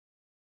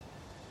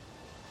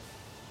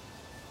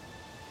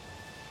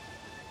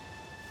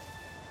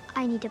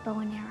I need a bow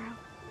and arrow.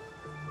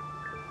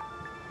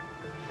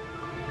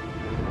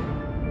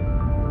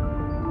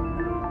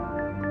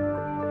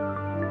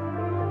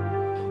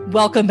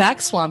 Welcome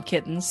back, Swamp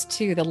Kittens,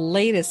 to the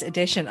latest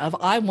edition of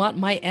I Want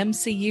My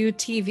MCU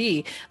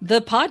TV,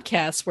 the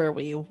podcast where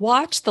we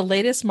watch the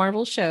latest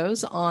Marvel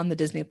shows on the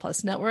Disney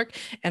Plus network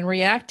and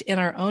react in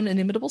our own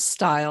inimitable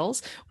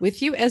styles.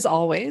 With you, as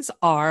always,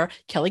 are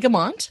Kelly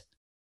Gamont.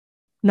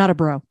 Not a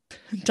bro.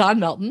 Don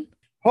Melton.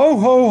 Ho,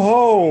 ho,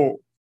 ho.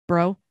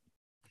 Bro.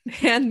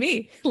 And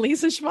me,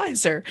 Lisa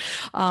Schmeiser.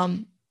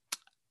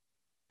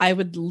 I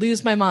would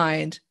lose my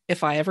mind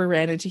if I ever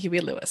ran into Huey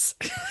Lewis.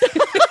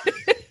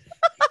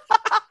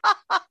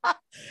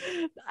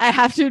 I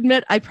have to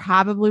admit, I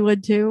probably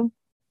would too.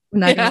 I'm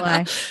not gonna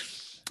lie.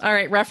 All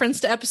right,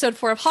 reference to episode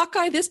 4 of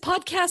Hawkeye. This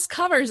podcast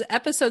covers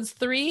episodes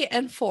 3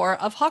 and 4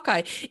 of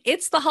Hawkeye.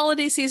 It's the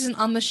holiday season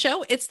on the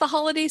show. It's the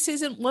holiday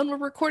season when we're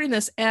recording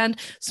this. And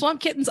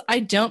Swamp Kittens,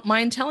 I don't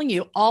mind telling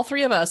you, all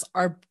three of us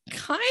are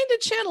kind of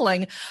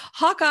channeling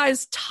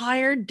Hawkeye's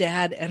tired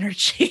dad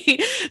energy.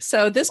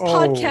 So this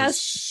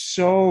podcast...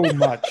 So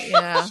much.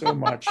 Yeah. So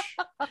much.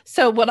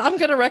 So what I'm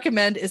going to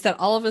recommend is that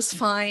all of us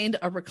find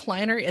a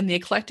recliner in the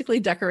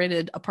eclectically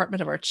decorated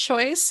apartment of our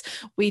choice.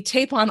 We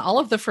tape on all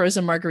of the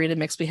frozen margarita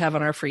mix we have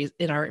on our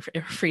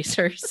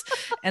freezers,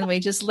 and we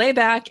just lay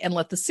back and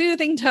let the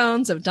soothing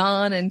tones of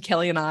Don and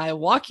Kelly and I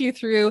walk you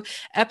through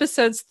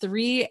episodes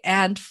 3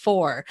 and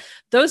 4.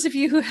 Those of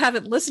you who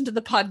haven't listened to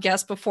the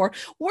podcast before,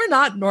 we're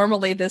not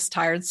normally this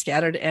tired,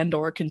 scattered, and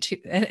or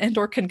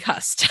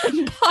concussed,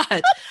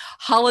 but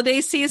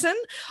holiday season.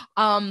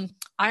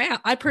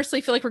 I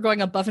personally feel like we're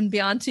going above and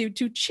beyond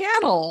to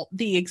channel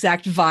the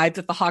exact vibe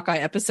that the Hawkeye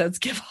episodes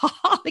give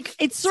off. Like,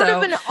 it's sort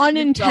of an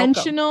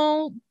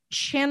unintentional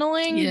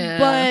channeling,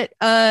 but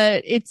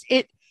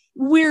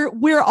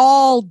we're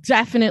all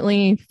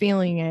definitely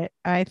feeling it.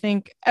 I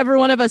think every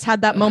one of us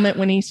had that moment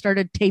when he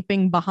started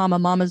taping Bahama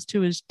Mamas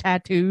to his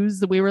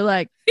tattoos that we were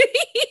like,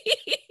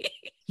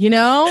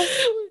 not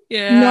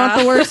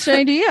the worst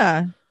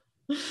idea.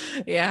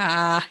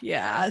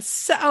 Yeah.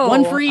 So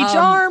one for each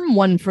arm,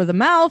 one for the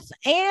mouth,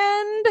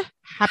 and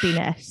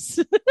happiness.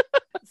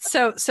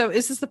 So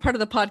is this the part of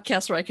the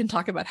podcast where I can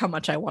talk about how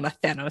much I want a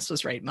Thanos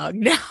was right mug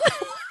now?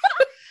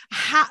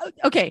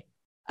 Okay.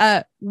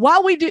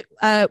 While we do,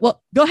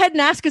 well, go ahead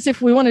and ask us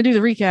if we want to do the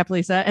recap,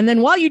 Lisa. And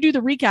then while you do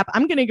the recap,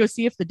 I'm going to go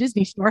see if the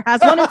Disney store has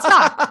one in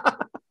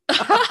stock.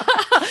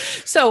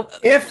 So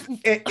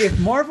if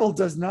Marvel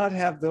does not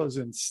have those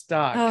in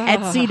stock,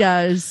 Etsy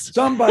does.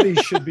 Somebody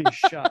should be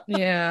shot.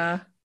 Yeah.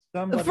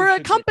 For a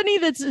company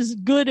that's as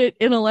good at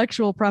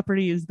intellectual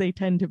property as they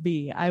tend to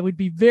be, I would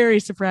be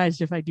very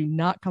surprised if I do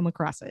not come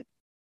across it.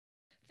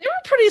 They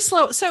were pretty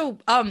slow. So,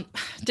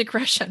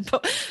 digression.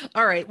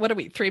 All right, what are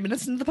we? 3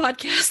 minutes into the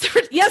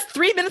podcast? Yes,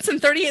 3 minutes and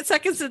 38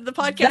 seconds into the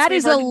podcast. That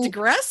is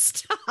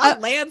digressed. A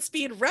land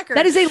speed record.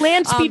 That is a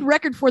land speed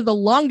record for the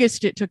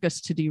longest it took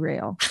us to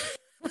derail.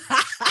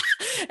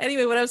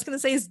 Anyway, what I was going to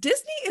say is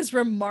Disney is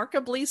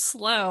remarkably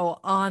slow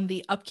on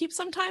the upkeep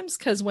sometimes,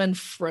 because when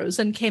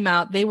Frozen came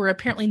out, they were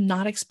apparently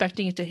not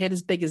expecting it to hit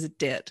as big as it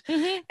did.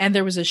 Mm-hmm. And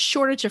there was a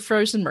shortage of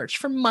Frozen merch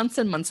for months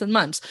and months and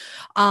months.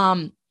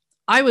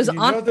 I was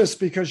know this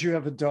because you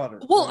have a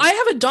daughter. Well, right? I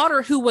have a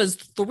daughter who was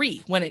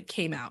 3 when it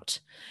came out,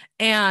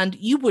 and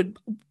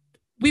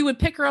we would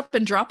pick her up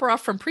and drop her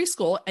off from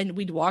preschool, and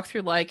we'd walk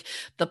through like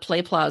the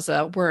play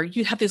plaza where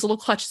you have these little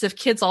clutches of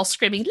kids all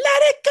screaming,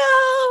 "Let it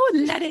go,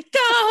 let it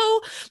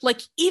go."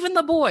 Like, even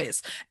the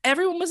boys,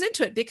 everyone was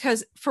into it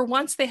because for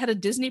once they had a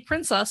Disney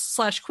princess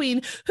 /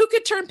 queen who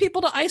could turn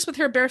people to ice with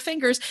her bare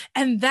fingers.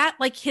 And that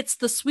like hits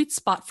the sweet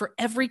spot for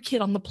every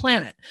kid on the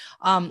planet.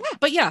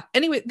 But yeah,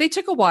 anyway, they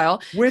took a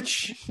while.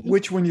 Which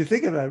when you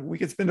think about it, we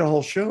could spend a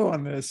whole show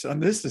on this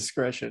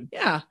digression.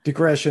 Yeah.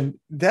 Digression.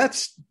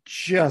 That's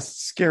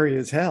just scary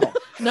as hell.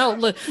 No,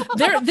 look,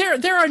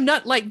 there are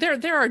not like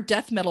there are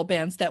death metal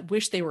bands that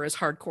wish they were as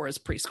hardcore as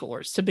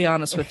preschoolers, to be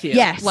honest with you.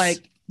 Yes.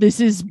 Like, this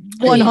is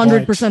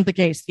 100% the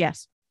case.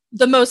 Yes.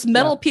 The most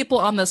metal people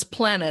on this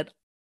planet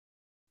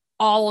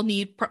all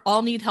need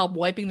help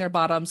wiping their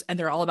bottoms, and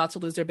they're all about to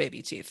lose their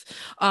baby teeth.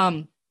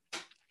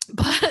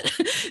 But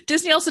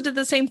Disney also did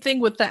the same thing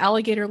with the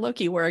alligator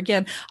Loki, where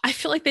again, I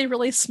feel like they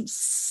really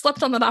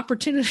slept on that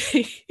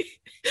opportunity.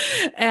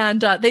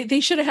 And they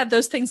should have had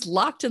those things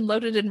locked and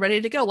loaded and ready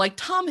to go. Like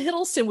Tom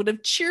Hiddleston would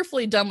have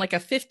cheerfully done like a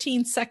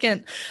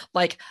 15-second,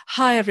 like,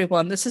 "Hi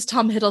everyone, this is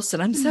Tom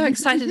Hiddleston. I'm so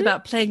excited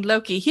about playing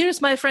Loki.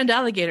 Here's my friend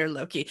Alligator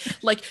Loki."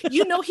 Like,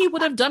 he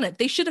would have done it.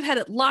 They should have had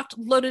it locked,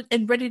 loaded,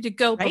 and ready to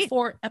go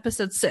before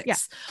episode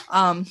 6.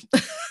 Yeah.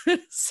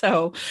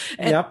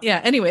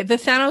 Anyway, the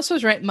Thanos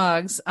was right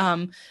mugs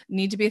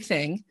need to be a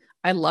thing.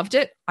 I loved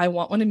it. I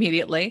want one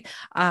immediately.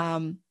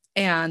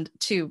 And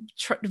to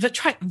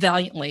try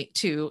valiantly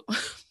to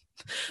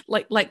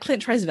like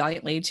Clint tries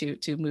valiantly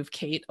to move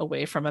Kate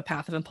away from a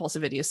path of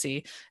impulsive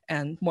idiocy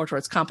and more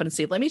towards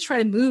competency. Let me try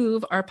to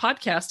move our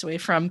podcast away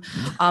from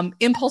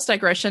impulse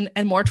digression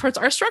and more towards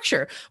our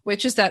structure,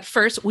 which is that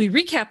first we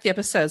recap the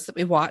episodes that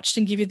we watched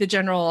and give you the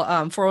general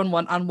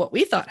 411 on what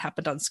we thought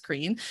happened on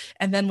screen,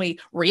 and then we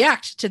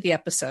react to the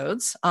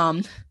episodes.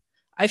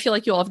 I feel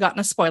like you all have gotten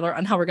a spoiler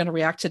on how we're going to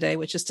react today,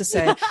 which is to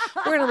say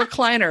we're in a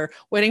recliner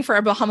waiting for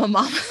our Bahama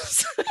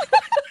Mamas.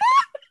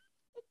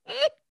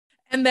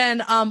 And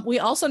then we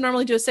also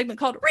normally do a segment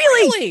called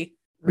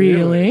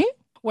Really?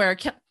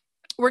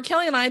 Where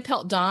Kelly and I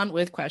pelt Dawn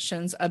with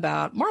questions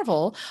about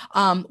Marvel.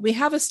 We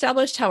have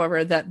established,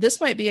 however, that this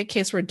might be a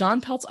case where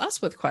Dawn pelts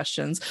us with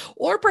questions,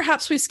 or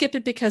perhaps we skip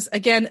it because,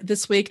 again,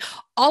 this week,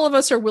 all of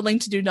us are willing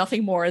to do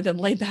nothing more than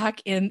lay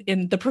back in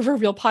the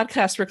proverbial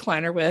podcast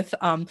recliner with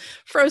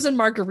frozen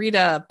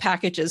margarita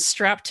packages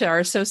strapped to our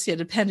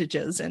associated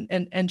appendages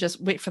and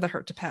just wait for the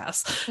hurt to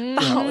pass.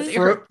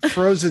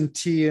 Frozen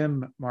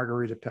TM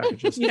margarita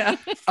packages. Yeah.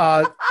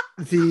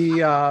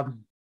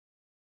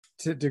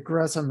 To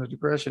digress on the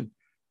digression,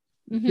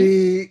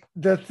 Mm-hmm.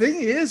 the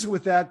thing is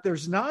with that,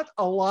 there's not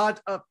a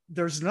lot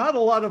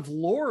of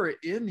lore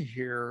in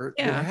here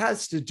that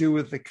has to do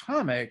with the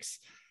comics.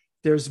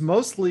 There's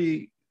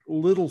mostly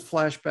little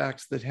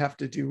flashbacks that have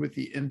to do with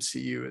the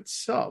MCU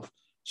itself.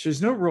 So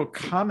there's no real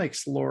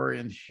comics lore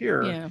in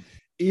here,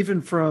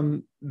 even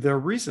from the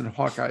recent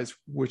Hawkeyes,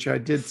 which I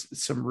did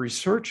some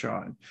research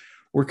on.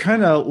 We're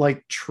kind of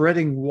like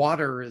treading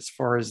water as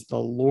far as the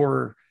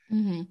lore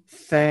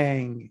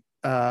thing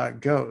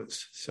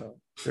goes. So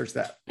there's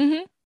that.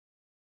 Mm-hmm.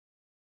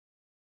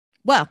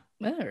 Well,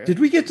 did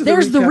we get to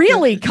there's the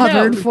really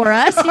covered for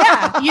us?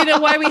 Yeah. You know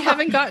why we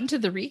haven't gotten to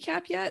the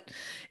recap yet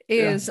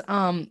is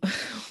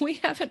we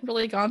haven't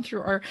really gone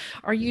through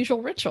our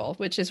usual ritual,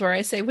 which is where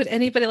I say, would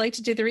anybody like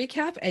to do the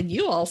recap? And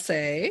you all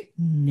say,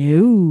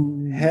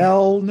 no.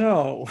 Hell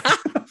no.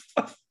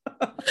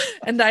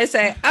 And I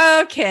say,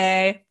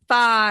 okay,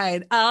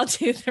 fine, I'll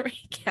do the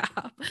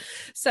recap.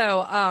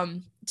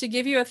 So to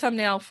give you a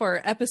thumbnail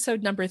for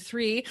episode number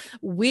 3,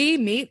 we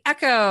meet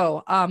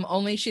Echo.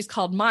 Only she's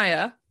called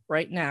Maya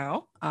right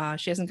now.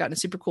 She hasn't gotten a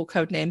super cool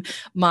code name.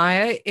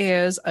 Maya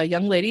is a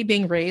young lady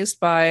being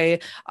raised by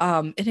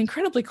an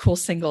incredibly cool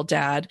single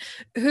dad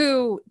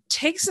who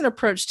takes an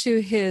approach to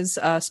his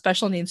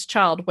special needs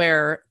child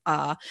where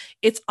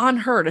it's on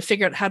her to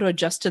figure out how to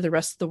adjust to the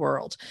rest of the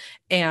world.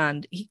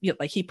 And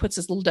he puts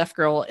his little deaf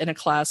girl in a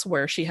class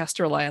where she has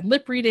to rely on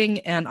lip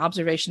reading and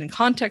observation and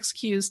context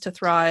cues to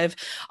thrive.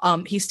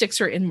 He sticks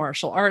her in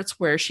martial arts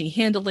where she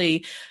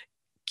handily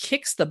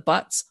kicks the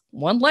butts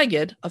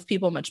one-legged of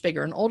people much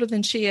bigger and older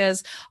than she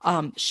is.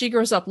 She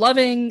grows up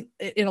in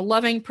a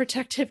loving,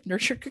 protective,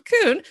 nurtured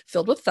cocoon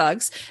filled with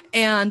thugs.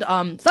 And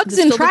thugs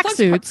in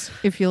tracksuits,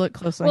 if you look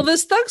closely. Well,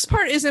 this thugs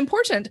part is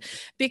important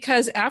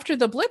because after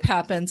the blip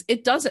happens,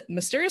 it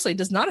mysteriously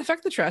does not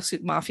affect the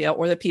tracksuit mafia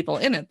or the people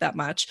in it that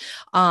much.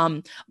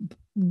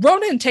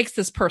 Ronan takes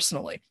this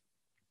personally.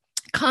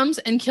 Comes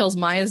and kills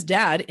Maya's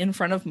dad in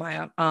front of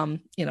Maya, along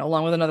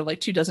with another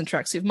 24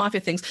 tracksuit mafia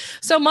things.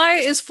 So Maya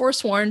is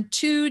forsworn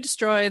to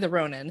destroy the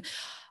Ronin.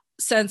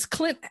 Since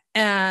Clint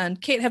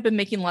and Kate have been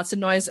making lots of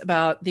noise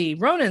about the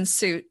Ronin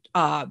suit,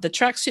 the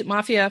tracksuit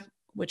mafia,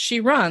 which she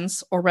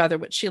runs, or rather,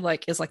 which she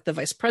is the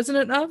vice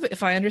president of,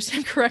 if I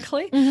understand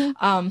correctly.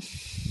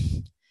 Mm-hmm.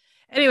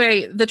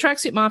 Anyway, the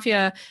tracksuit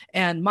mafia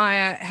and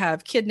Maya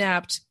have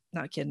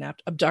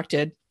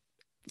abducted,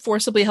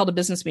 forcibly held a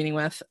business meeting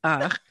with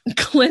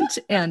Clint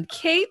and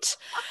Kate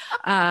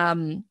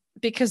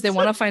because they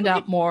want to find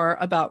out more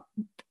about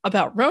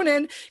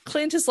Ronan.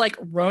 Clint is like,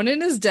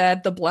 Ronan is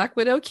dead. The Black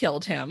Widow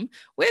killed him,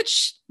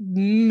 which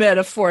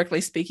metaphorically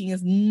speaking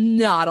is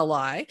not a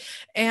lie.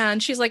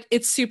 And she's like,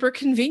 it's super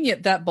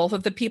convenient that both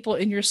of the people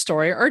in your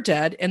story are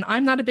dead. And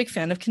I'm not a big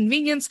fan of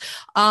convenience.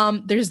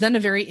 There's then a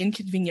very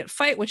inconvenient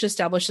fight, which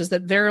establishes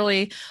that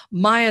verily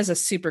Maya is a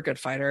super good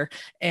fighter.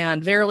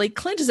 And verily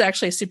Clint is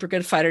actually a super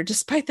good fighter,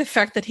 despite the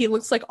fact that he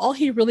looks like all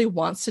he really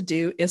wants to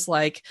do is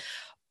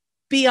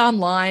be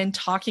online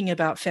talking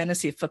about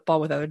fantasy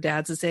football with other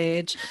dads his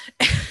age.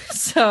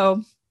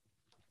 So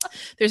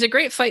there's a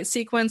great fight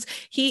sequence.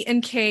 He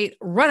and Kate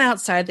run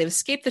outside. They've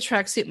escaped the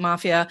tracksuit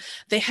mafia.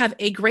 They have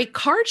a great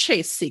car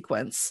chase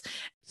sequence.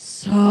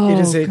 It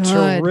is a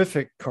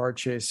terrific car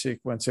chase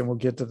sequence, and we'll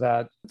get to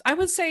that. I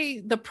would say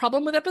the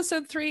problem with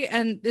episode 3,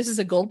 and this is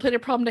a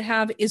gold-plated problem to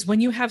have, is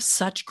when you have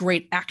such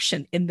great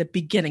action in the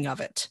beginning of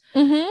it.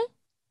 Mm-hmm.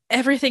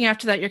 Everything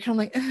after that, you're kind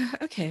of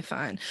like, okay,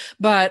 fine.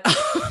 But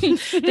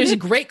there's a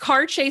great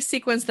car chase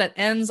sequence that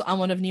ends on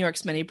one of New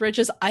York's many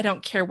bridges. I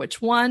don't care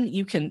which one.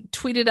 You can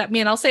tweet it at me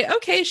and I'll say,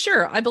 okay,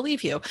 sure, I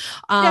believe you.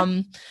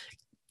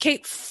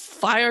 Kate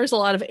fires a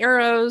lot of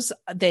arrows.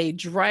 They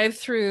drive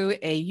through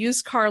a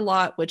used car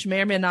lot, which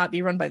may or may not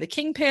be run by the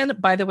Kingpin.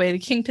 By the way, the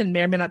Kingpin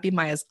may or may not be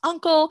Maya's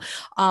uncle.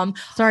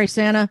 Sorry,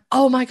 Santa.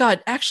 Oh my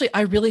God. Actually,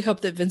 I really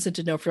hope that Vincent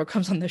D'Onofrio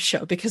comes on this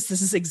show because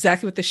this is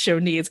exactly what the show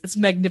needs. It's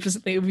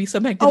magnificent. It would be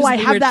so magnificent. Oh, I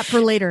have that for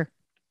later.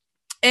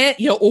 And,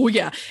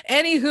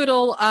 Any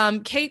hoodle.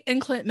 Kate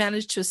and Clint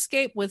managed to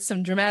escape with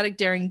some dramatic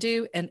daring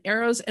do and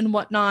arrows and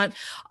whatnot.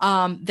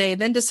 They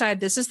then decide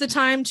this is the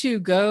time to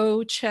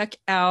go check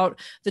out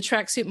the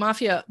Tracksuit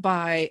Mafia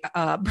by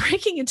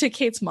breaking into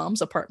Kate's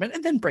mom's apartment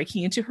and then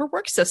breaking into her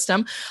work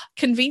system,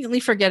 conveniently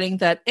forgetting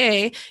that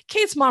A,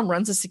 Kate's mom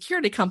runs a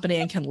security company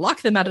and can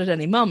lock them out at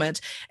any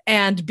moment,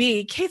 and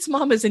B, Kate's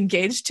mom is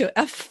engaged to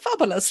a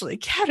fabulously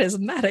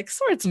charismatic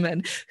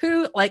swordsman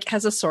who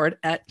has a sword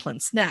at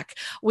Clint's neck.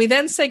 We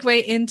then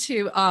segue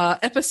into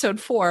episode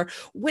 4,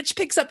 which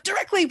picks up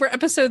directly where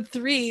episode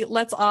 3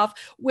 lets off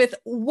with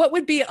what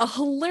would be a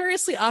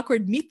hilariously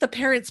awkward meet the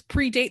parents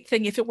pre-date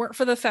thing if it weren't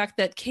for the fact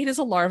that Kate is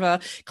a larva,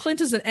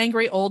 Clint is an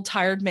angry old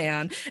tired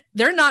man.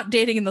 They're not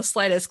dating in the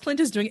slightest. Clint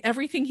is doing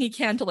everything he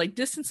can to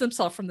distance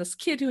himself from this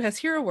kid who has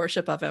hero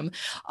worship of him.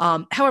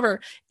 However,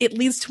 it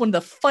leads to one of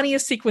the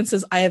funniest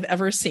sequences I have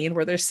ever seen,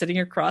 where they're sitting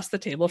across the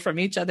table from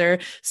each other,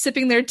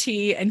 sipping their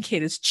tea, and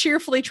Kate is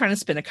cheerfully trying to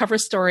spin a cover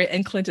story,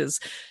 and Clint is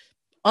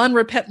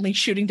unrepentantly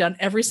shooting down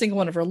every single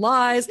one of her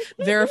lies.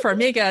 Vera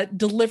Farmiga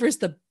delivers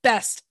the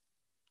best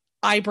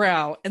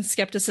eyebrow and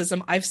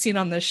skepticism I've seen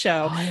on this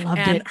show. Oh, I loved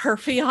and it. Her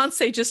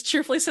fiance just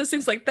cheerfully says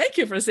things like, "Thank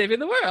you for saving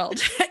the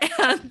world."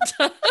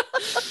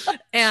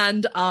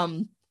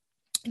 and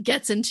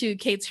gets into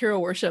Kate's hero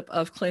worship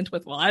of Clint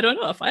with, "Well, I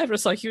don't know, if I ever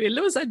saw Huey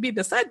Lewis, I'd be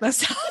beside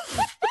myself."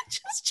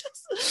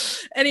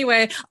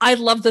 Anyway, I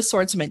love the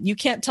swordsman. You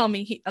can't tell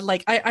me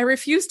I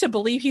refuse to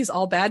believe he's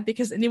all bad,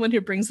 because anyone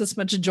who brings this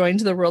much joy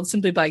into the world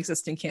simply by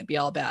existing can't be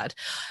all bad.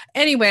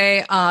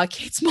 Anyway,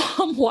 Kate's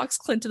mom walks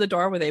Clint to the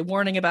door with a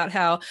warning about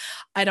how,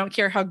 "I don't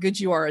care how good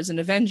you are as an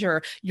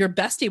Avenger, your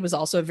bestie was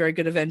also a very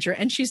good Avenger,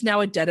 and she's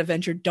now a dead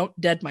Avenger. Don't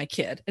dead my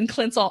kid." And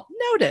Clint's all,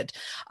 "Noted."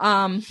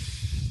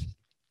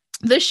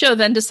 This show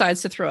then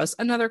decides to throw us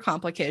another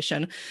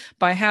complication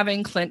by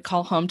having Clint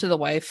call home to the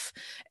wife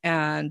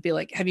and be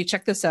like, "Have you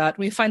checked this out?"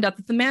 We find out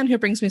that the man who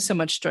brings me so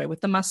much joy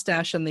with the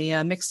mustache and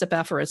the mixed up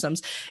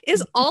aphorisms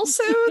is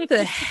also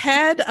the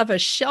head of a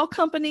shell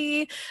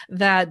company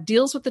that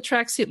deals with the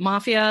Tracksuit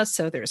Mafia.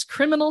 So there's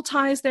criminal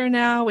ties there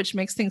now, which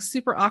makes things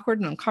super awkward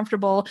and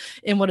uncomfortable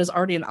in what is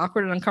already an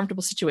awkward and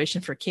uncomfortable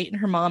situation for Kate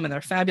and her mom in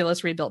their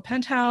fabulous rebuilt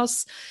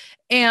penthouse.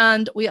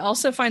 And we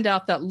also find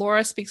out that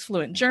Laura speaks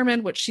fluent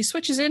German, which she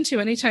switches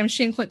into anytime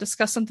she and Clint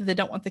discuss something they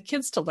don't want the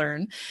kids to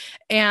learn.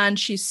 And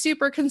she's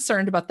super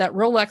concerned about that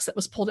Rolex that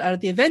was pulled out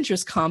of the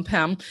Avengers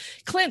compound.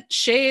 Clint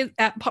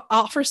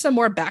offers some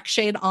more back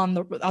shade on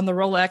the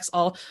Rolex.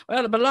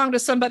 It belonged to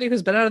somebody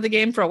who's been out of the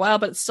game for a while,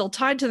 but it's still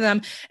tied to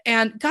them.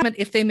 And God,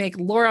 if they make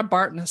Laura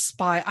Barton a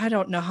spy, I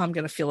don't know how I'm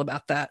going to feel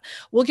about that.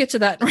 We'll get to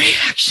that in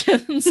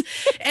reactions.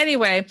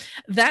 Anyway,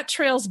 that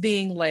trail's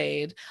being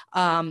laid.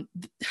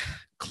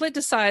 Clint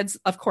decides,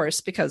 of course,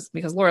 because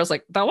Laura's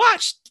like, the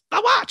watch,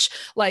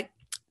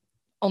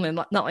 only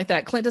not like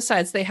that. Clint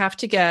decides they have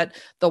to get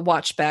the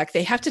watch back.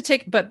 They have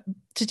to but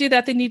to do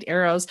that, they need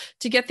arrows.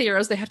 To get the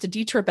arrows, they have to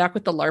detour back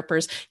with the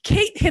LARPers.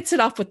 Kate hits it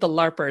off with the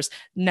LARPers,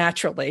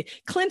 naturally.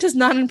 Clint is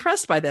not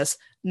impressed by this,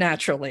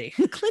 naturally.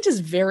 Clint is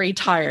very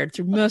tired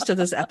through most of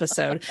this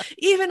episode.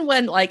 Even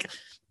when,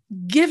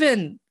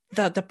 given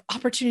the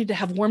opportunity to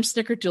have warm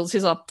snickerdoodles,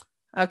 he's all,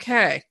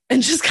 "Okay,"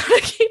 and just kind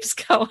of keeps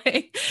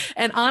going.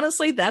 And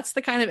honestly, that's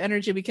the kind of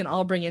energy we can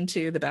all bring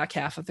into the back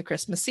half of the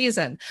Christmas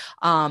season.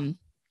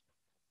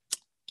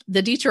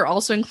 The detour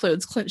also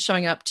includes Clint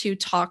showing up to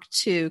talk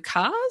to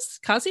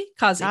Kazi,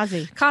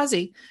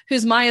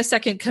 who's Maya's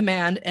second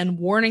command, and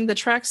warning the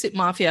Tracksuit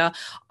Mafia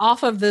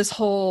off of this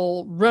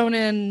whole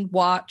Ronin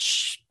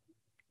watch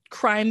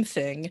crime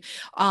thing.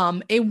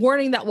 A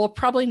warning that we'll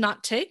probably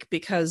not take,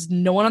 because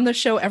no one on the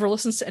show ever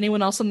listens to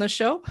anyone else on the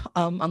show,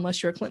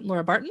 unless you're a Clint and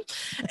Laura Barton.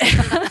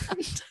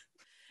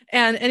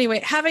 And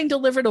anyway, having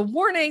delivered a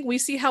warning, we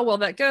see how well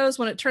that goes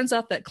when it turns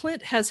out that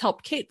Clint has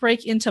helped Kate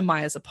break into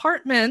Maya's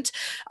apartment.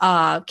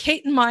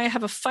 Kate and Maya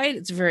have a fight.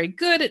 It's very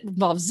good. It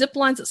involves zip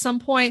lines at some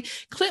point.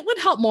 Clint would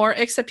help more,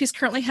 except he's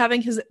currently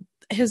having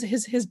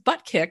his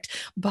butt kicked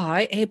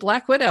by a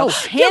Black Widow.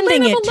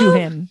 Handing it to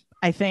him,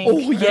 I think.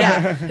 Oh,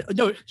 yeah.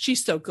 No,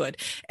 she's so good.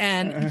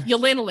 And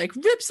Yelena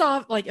rips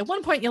off, at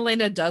one point,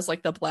 Yelena does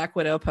the Black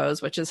Widow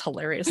pose, which is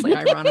hilariously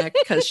ironic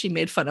because she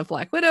made fun of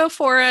Black Widow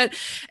for it.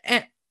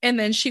 And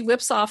then she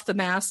whips off the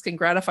mask and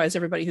gratifies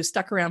everybody who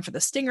stuck around for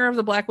the stinger of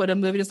the Black Widow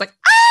movie. It's like,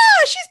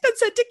 she's been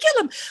sent to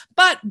kill him.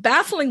 But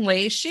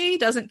bafflingly, she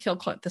doesn't kill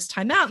Clint this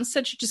time out.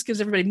 Instead, she just gives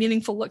everybody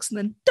meaningful looks and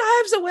then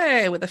dives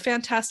away with a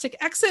fantastic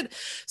exit.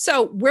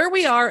 So where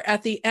we are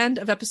at the end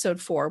of episode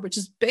 4, which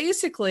is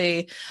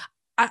basically,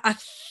 I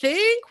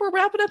think we're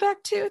wrapping up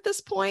Act 2 at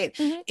this point.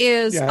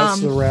 Is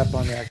that's the wrap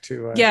on Act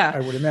 2. I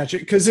would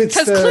imagine, because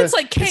Clint's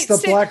like, Kate,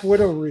 it's the Black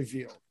Widow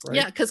reveal, right?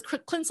 Yeah, because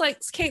Clint's like,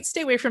 "Kate,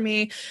 stay away from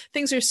me.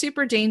 Things are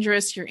super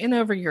dangerous. You're in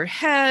over your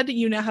head.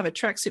 You now have a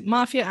Tracksuit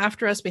Mafia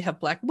after us. We have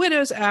Black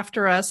Widows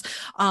after us.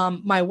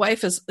 My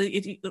wife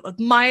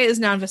Maya is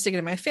now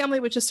investigating my family,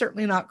 which is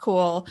certainly not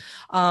cool.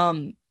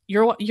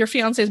 Your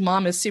fiance's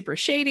mom is super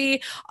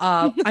shady.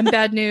 I'm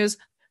bad news.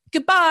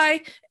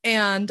 goodbye.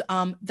 And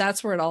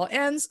that's where it all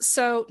ends.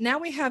 So now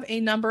we have a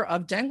number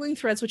of dangling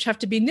threads which have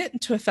to be knit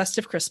into a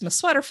festive Christmas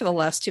sweater for the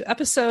last 2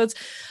 episodes.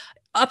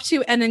 Up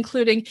to and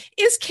including,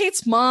 is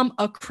Kate's mom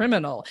a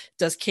criminal?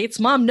 Does Kate's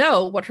mom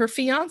know what her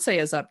fiance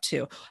is up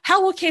to?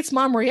 How will Kate's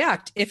mom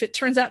react if it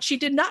turns out she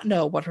did not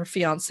know what her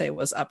fiance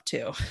was up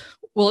to?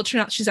 Will it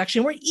turn out she's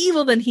actually more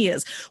evil than he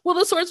is? Will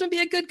the swordsman be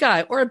a good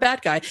guy or a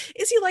bad guy?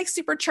 Is he like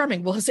super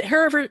charming? Will his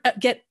hair ever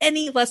get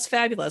any less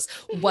fabulous?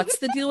 What's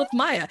the deal with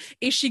Maya?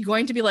 Is she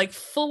going to be like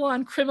full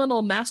on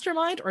criminal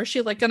mastermind, or is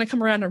she like going to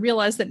come around and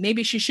realize that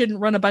maybe she shouldn't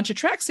run a bunch of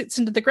tracksuits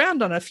into the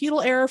ground on a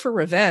futile error for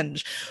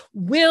revenge?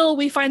 Will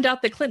we find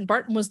out that Clinton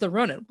Barton was the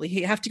Ronin? Will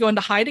he have to go into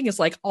hiding as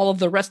like all of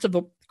the rest of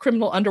the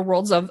criminal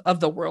underworlds of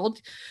the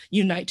world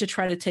unite to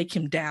try to take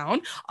him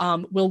down?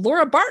 Will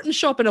Laura Barton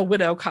show up in a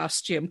widow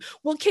costume?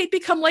 Will Kate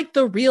become like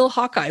the real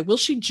Hawkeye? Will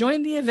she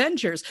join the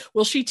Avengers?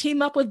 Will she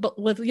team up with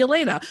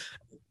Yelena?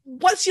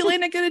 What's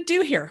Yelena going to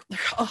do here?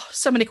 Oh,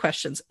 so many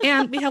questions.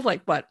 And we have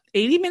like, what,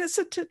 80 minutes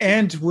to...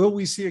 And will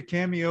we see a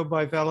cameo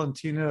by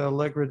Valentina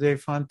Allegra de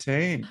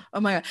Fontaine? Oh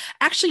my God.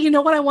 Actually, you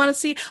know what I want to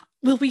see?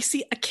 Will we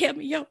see a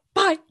cameo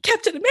by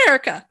Captain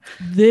America?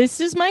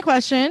 This is my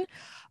question.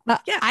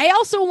 Yeah. I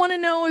also want to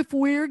know if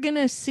we're going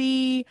to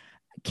see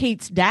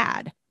Kate's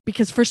dad,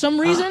 because for some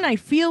reason I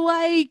feel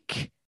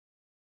like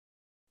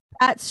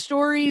that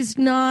story's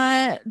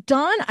not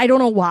done. I don't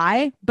know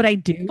why, but I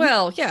do.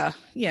 Well, yeah.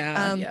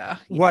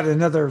 What,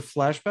 another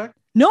flashback?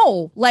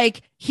 No,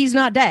 like he's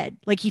not dead.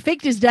 Like he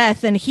faked his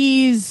death, and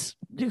he's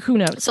who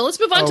knows. So let's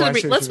move on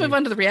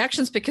to the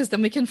reactions, because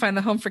then we can find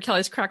the home for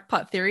Kelly's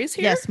crackpot theories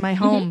here. Yes, my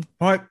home.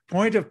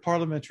 Point of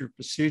parliamentary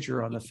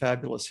procedure on the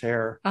fabulous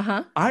hair.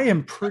 Uh-huh. I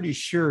am pretty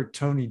sure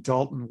Tony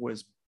Dalton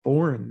was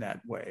born that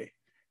way,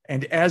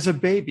 and as a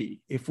baby,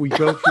 if we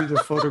go through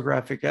the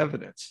photographic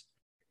evidence,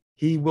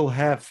 he will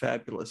have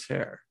fabulous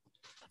hair.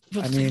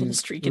 With I mean, the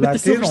streak, with the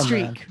silver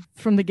streak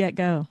from the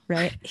get-go,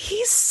 right?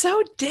 He's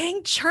so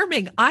dang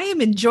charming. I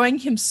am enjoying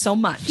him so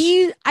much.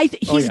 He's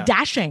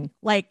dashing.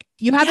 Like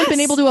you haven't been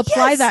able to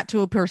apply that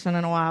to a person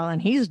in a while,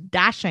 and he's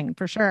dashing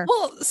for sure.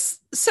 Well,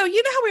 so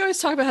you know how we always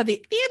talk about how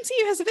the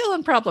MCU has a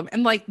villain problem,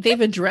 and like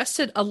they've addressed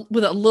it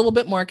with a little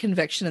bit more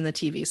conviction in the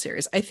TV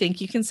series. I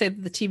think you can say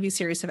that the TV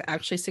series have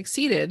actually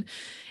succeeded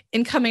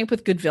in coming up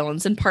with good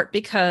villains, in part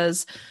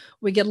because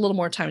we get a little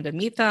more time to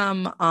meet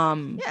them.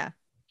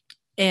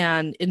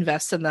 And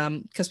invest in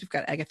them, because we've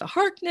got Agatha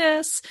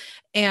Harkness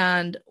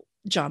and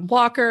John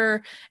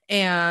Walker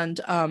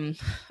and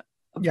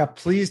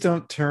please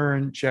don't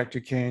turn Jack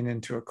Duquesne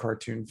into a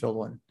cartoon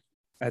villain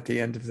at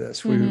the end of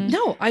this.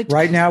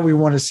 Right now we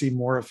want to see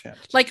more of him.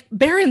 Like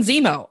Baron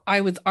Zemo,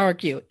 I would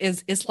argue,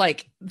 is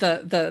like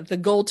the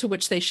goal to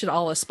which they should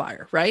all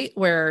aspire, right?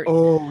 Where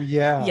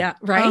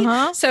right.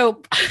 Uh-huh.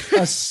 So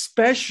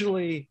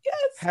especially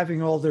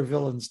having all their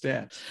villains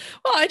dead.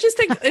 Well, I just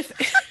think if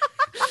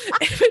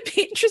it would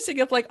be interesting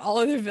if like all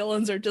of their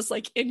villains are just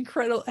like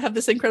have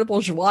this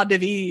incredible joie de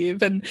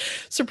vivre and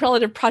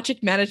superlative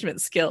project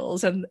management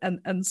skills and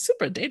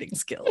super dating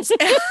skills.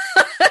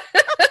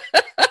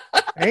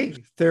 Hey,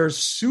 they're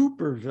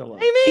super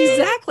villains. I mean,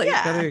 exactly.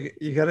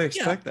 You gotta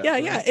expect that.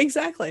 Yeah,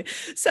 exactly.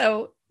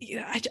 So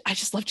I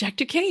just love Jack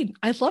Duquesne.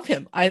 I love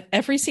him.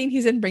 Every scene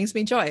he's in brings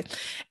me joy,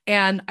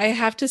 and I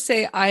have to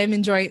say I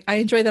enjoy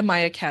the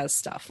Maya Kaz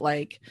stuff,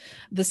 like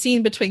the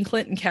scene between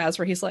Clint and Kaz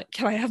where he's like,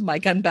 "Can I have my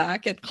gun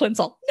back?" and Clint's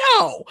all,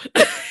 "No."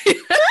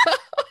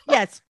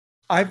 Yes,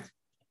 I've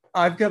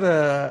got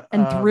a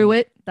and through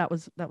it. That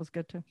was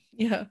good too.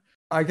 Yeah,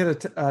 I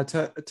gotta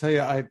tell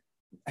you, I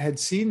had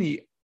seen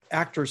the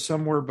actor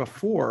somewhere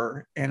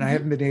before, and I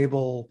haven't been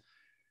able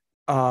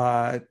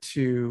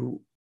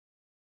to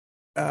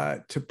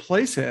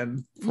place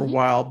him for a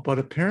while, but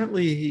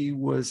apparently he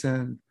was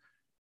in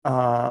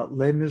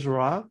Les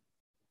Miserables.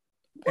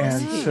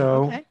 And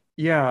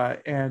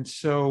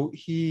so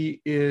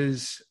he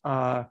is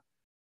from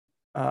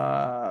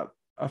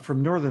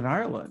Northern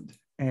Ireland,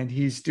 and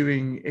he's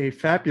doing a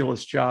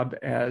fabulous job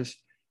as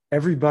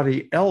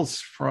everybody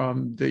else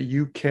from the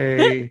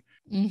UK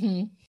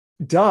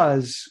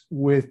does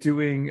with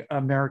doing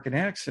American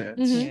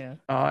accents.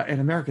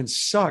 And Americans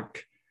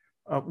suck,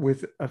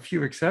 with a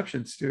few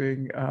exceptions,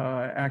 doing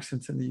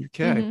accents in the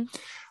UK.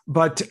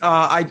 But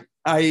I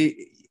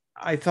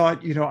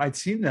thought, I'd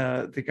seen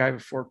the guy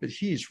before, but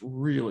he's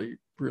really,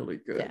 really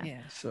good.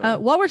 Yeah. So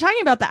while we're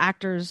talking about the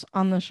actors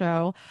on the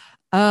show,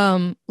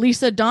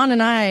 Lisa, Dawn,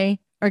 and I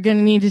are going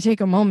to need to take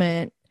a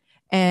moment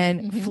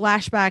and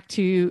flashback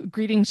to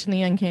Greetings from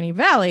the Uncanny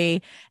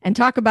Valley and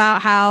talk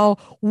about how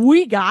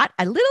we got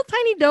a little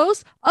tiny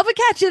dose of a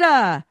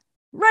Akecheta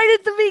right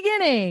at the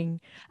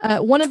beginning.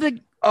 One of the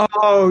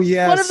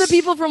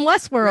people from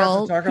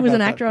Westworld, who was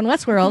an actor on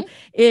Westworld,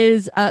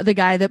 is the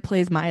guy that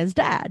plays Maya's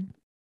dad.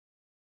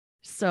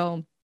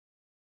 So,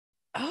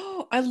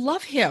 I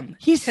love him.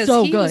 He's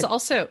so good.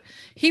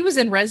 He was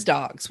in Res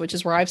Dogs, which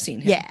is where I've seen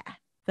him. Yeah,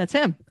 that's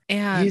him.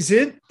 And he's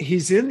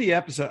in the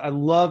episode. I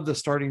love the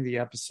starting of the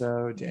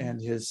episode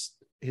and his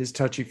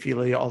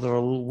touchy-feely, although a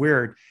little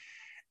weird.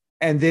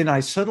 And then I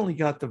suddenly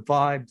got the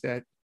vibe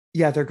that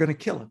they're going to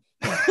kill him.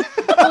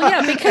 Well,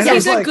 yeah, because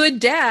he's a good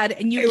dad,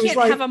 and you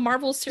can't have a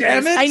Marvel series.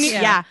 Damn it. I knew,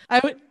 yeah.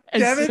 I would.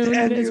 Damn it!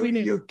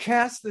 And you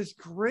cast this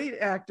great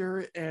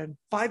actor, and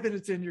 5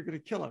 minutes in, you're going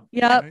to kill him.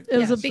 Yeah, right? it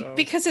was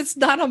because it's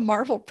not a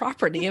Marvel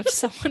property. If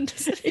someone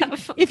doesn't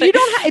have,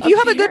 if you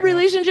have a good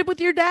relationship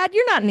with your dad,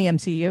 you're not in the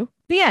MCU.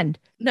 The end.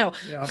 No,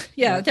 no,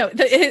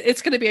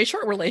 it's going to be a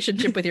short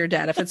relationship with your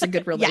dad if it's a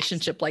good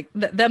relationship. Yes. Like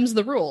them's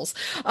the rules.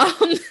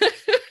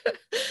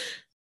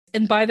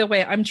 And by the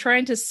way, I'm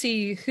trying to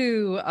see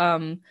who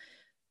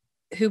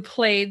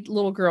played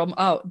little girl.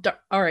 Oh,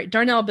 all right,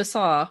 Darnell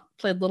Bissau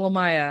played little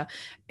Maya,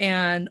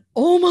 and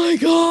oh my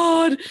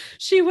god,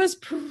 she was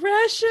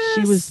precious.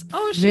 She was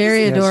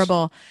very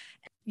adorable.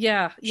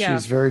 Yeah, she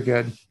was very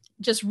good.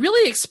 Just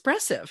really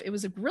expressive. It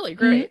was really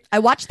great. I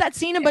watched that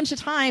scene a bunch of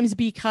times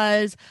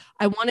because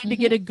I wanted to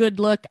get a good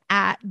look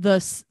at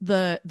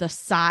the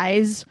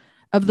size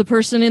of the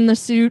person in the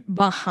suit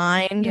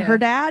behind her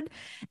dad.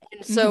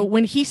 And so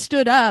when he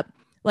stood up,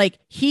 like,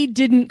 he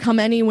didn't come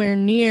anywhere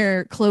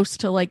near close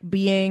to like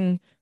being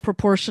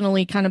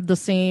proportionally kind of the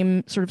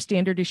same sort of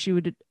standard issue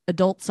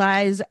adult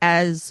size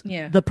as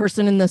the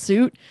person in the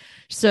suit.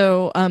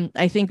 So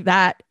I think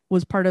that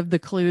was part of the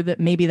clue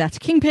that maybe that's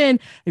Kingpin.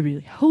 I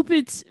really hope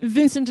it's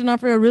Vincent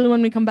D'Onofrio. I really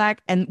want him to come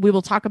back, and we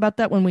will talk about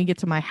that when we get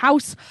to my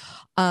house.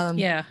 But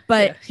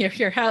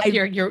your house,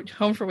 your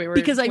home for Wayward.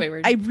 Because I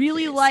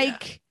really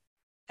like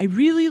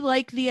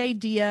the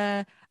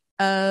idea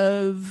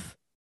of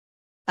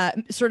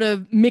sort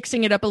of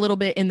mixing it up a little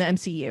bit in the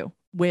MCU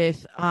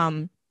with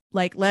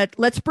like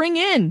let's bring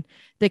in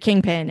the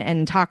Kingpin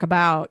and talk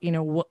about, you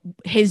know,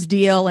 his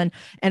deal and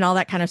all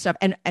that kind of stuff.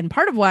 And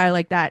part of why I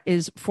like that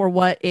is for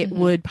what it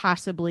would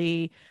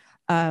possibly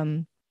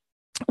signify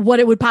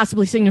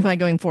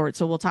going forward.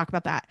 So we'll talk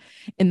about that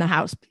in the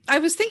house. I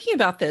was thinking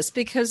about this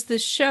because the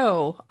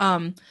show,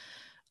 I'm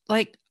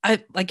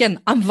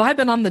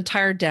vibing on the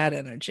tired dad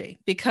energy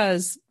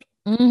because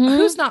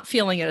who's not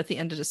feeling it at the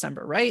end of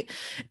December, right?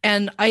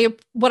 And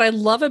what I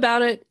love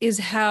about it is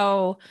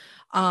how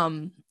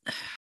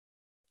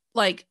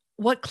like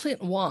what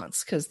Clint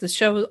wants, because the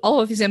show, all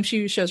of these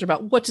MCU shows are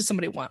about what does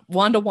somebody want.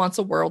 Wanda wants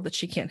a world that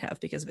she can't have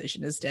because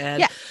Vision is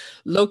dead.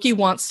 Loki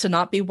wants to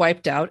not be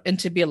wiped out and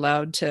to be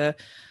allowed to,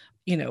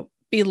 you know,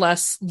 be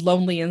less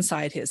lonely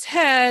inside his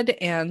head.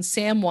 And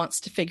Sam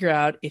wants to figure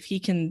out if he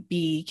can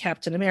be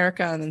Captain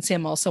America. And then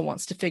Sam also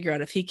wants to figure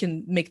out if he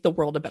can make the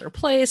world a better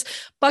place.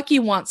 Bucky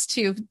wants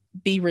to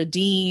be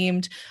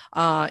redeemed,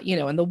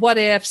 and the what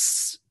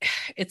ifs,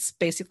 it's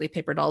basically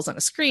paper dolls on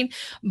a screen.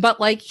 But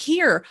like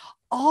here,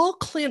 all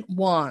Clint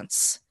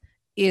wants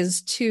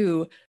is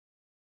to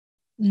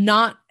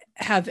not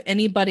have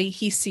anybody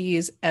he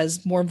sees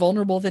as more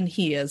vulnerable than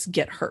he is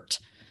get hurt.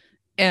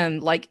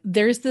 And like,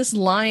 there's this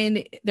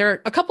line, there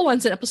are a couple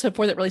lines in episode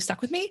 4 that really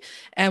stuck with me.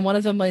 And one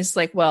of them is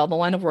like, well, the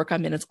line of work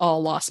I'm in, it's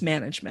all loss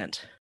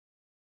management.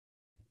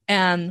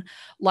 And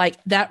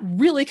like, that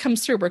really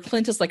comes through where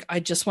Clint is like,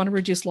 I just want to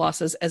reduce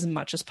losses as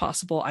much as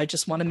possible. I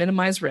just want to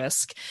minimize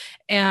risk.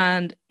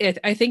 And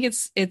I think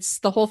it's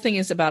the whole thing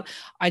is about,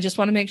 I just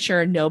want to make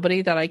sure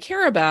nobody that I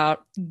care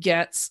about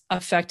gets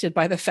affected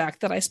by the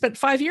fact that I spent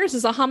 5 years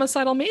as a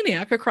homicidal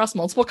maniac across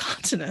multiple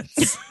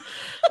continents.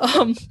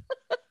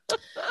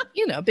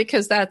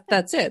 Because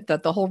that's it,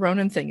 that the whole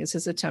Ronin thing is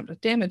his attempt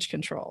at damage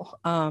control.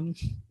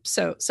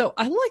 So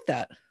I like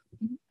that.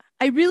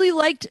 I really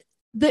liked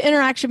the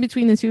interaction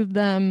between the two of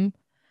them.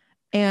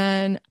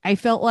 And I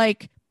felt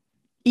like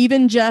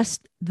even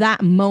just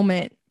that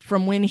moment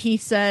from when he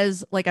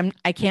says, like,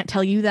 I can't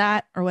tell you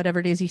that, or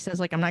whatever it is he says,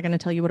 like, I'm not going to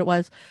tell you what it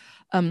was.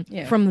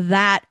 From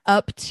that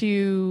up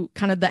to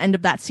kind of the end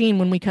of that scene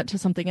when we cut to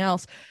something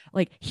else,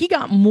 like, he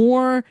got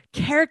more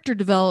character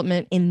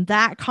development in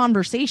that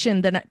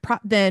conversation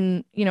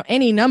than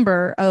any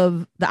number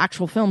of the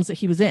actual films that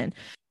he was in.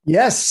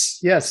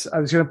 Yes. I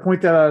was going to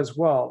point that out as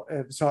well.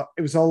 It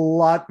was a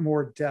lot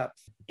more depth.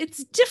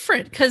 It's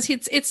different because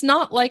it's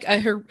not like a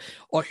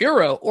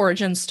hero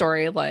origin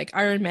story like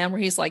Iron Man,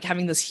 where he's like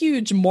having this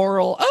huge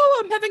moral,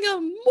 I'm having a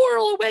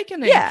moral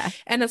awakening. Yeah.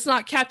 And it's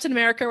not Captain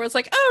America where it's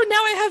like, oh, now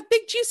I have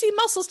big juicy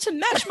muscles to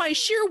match my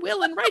sheer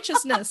will and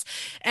righteousness.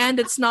 And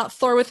it's not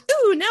Thor with,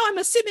 ooh, now I'm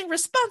assuming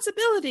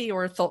responsibility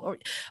or Thor.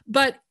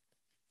 But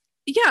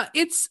yeah,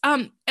 it's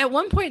at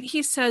one point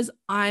he says,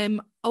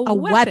 I'm a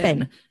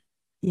weapon.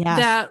 Yeah.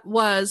 That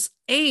was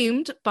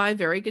aimed by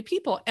very good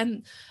people.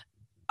 And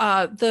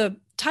the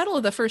title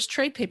of the first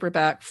trade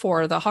paperback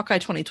for the Hawkeye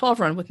 2012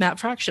 run with Matt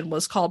Fraction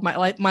was called My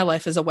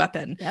Life is a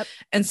Weapon. Yep.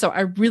 And so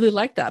I really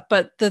like that.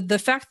 But the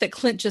fact that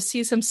Clint just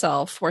sees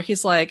himself where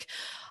he's like,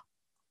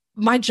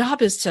 my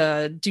job is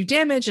to do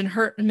damage and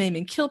hurt and maim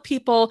and kill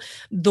people.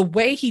 The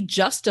way he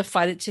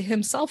justified it to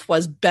himself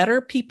was better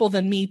people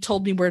than me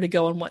told me where to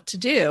go and what to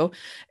do.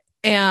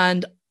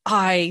 And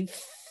I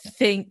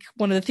think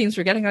one of the themes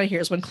we're getting out of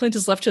here is when Clint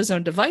is left to his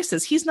own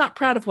devices, he's not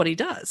proud of what he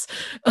does.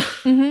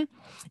 Mm-hmm.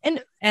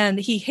 And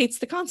he hates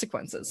the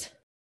consequences.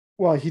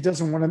 Well, he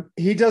doesn't want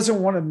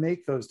to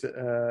make those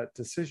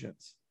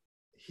decisions.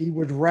 He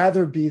would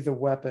rather be the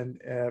weapon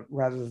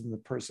rather than the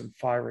person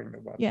firing the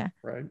weapon. Yeah.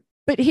 Right.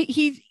 But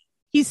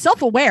he's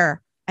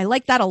self-aware I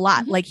like that a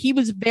lot. Mm-hmm. Like he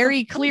was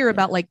very clear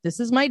about like, this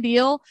is my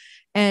deal.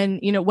 And,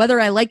 you know, whether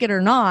I like it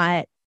or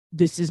not,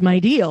 this is my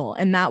deal.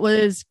 And that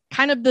was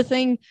kind of the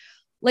thing.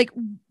 Like,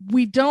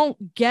 we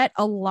don't get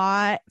a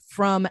lot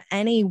from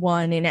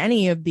anyone in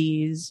any of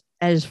these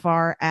as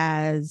far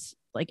as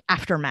like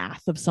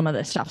aftermath of some of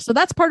this stuff. So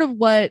that's part of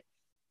what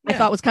I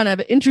thought was kind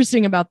of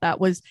interesting about that,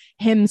 was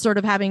him sort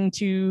of having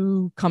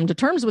to come to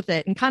terms with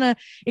it. And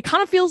it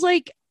kind of feels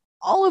like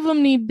all of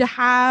them need to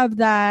have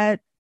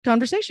that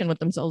conversation with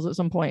themselves at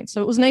some point.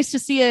 So it was nice to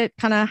see it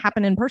kind of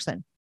happen in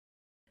person.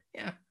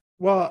 Yeah.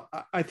 Well,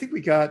 I think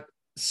we got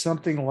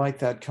something like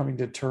that, coming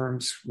to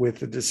terms with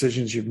the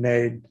decisions you've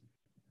made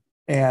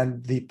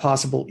and the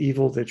possible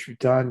evil that you've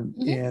done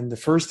in the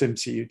first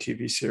MCU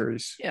TV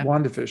series,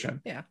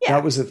 WandaVision. Yeah.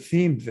 That was a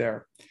theme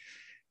there.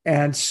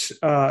 And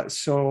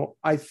so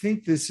I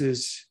think this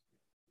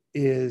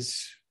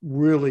is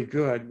really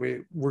good.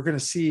 We're going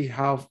to see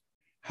how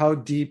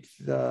deep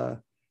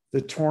the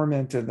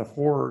torment and the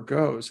horror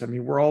goes. I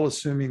mean, we're all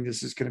assuming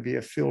this is going to be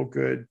a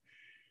feel-good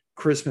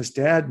Christmas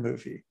dad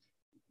movie,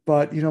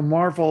 but you know,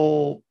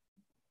 Marvel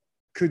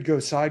could go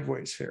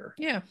sideways here.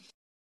 Yeah.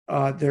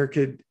 There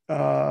could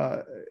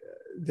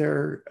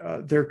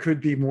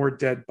be more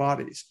dead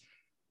bodies.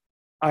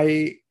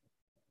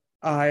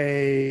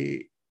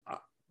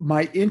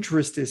 My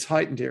interest is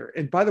heightened here.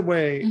 And by the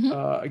way,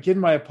 again,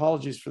 my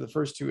apologies for the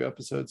first 2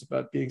 episodes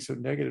about being so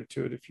negative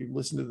to it. If you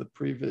listened to the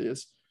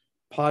previous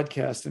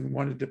podcast and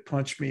wanted to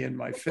punch me in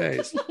my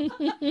face,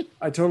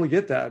 I totally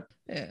get that.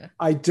 Yeah.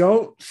 I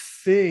don't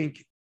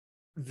think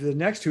the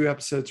next 2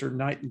 episodes are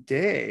night and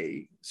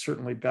day,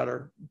 certainly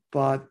better,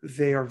 but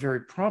they are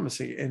very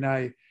promising. And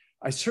I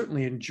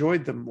certainly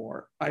enjoyed them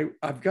more.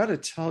 I've got to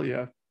tell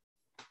you,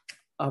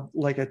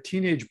 like a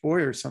teenage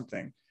boy or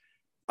something,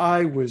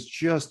 I was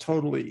just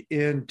totally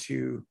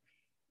into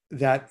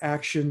that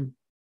action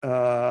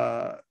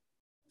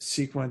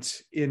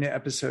sequence in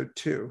episode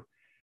 2.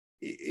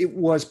 It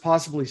was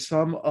possibly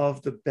some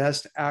of the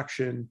best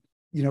action,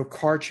 you know,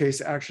 car chase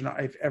action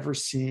I've ever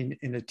seen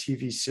in a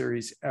TV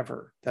series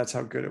ever. That's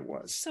how good it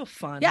was. So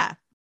fun. Yeah.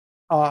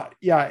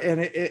 And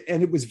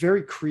it was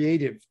very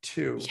creative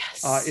too.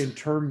 Yes. In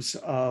terms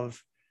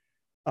of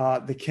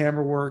the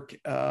camera work,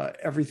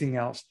 everything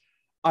else.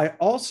 I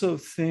also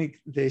think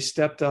they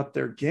stepped up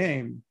their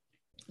game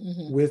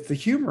with the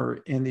humor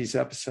in these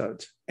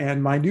episodes.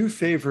 And my new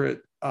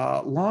favorite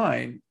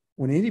line,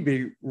 when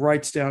anybody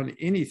writes down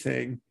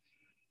anything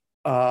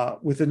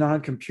with a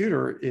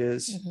non-computer,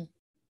 is,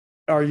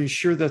 "Are you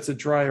sure that's a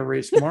dry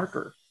erase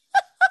marker?"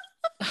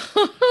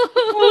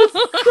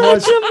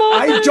 Because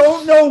I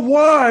don't know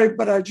why,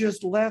 but I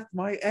just laughed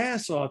my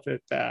ass off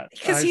at that.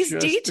 Because he's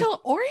detail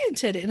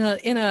oriented in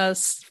a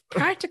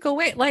practical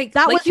way. Like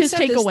that like was his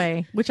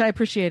takeaway, which I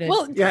appreciated.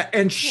 Well, yeah,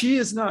 and she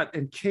is not,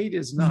 and Kate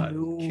is not.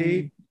 No.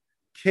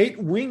 Kate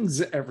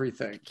wings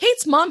everything.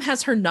 Kate's mom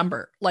has her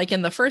number. Like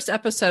in the first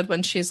episode,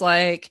 when she's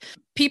like,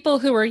 people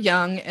who are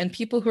young and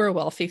people who are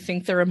wealthy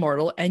think they're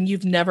immortal, and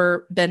you've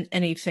never been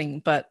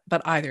anything but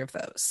either of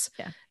those.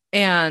 Yeah.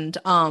 And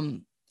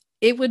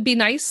it would be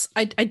nice.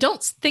 I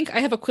don't think I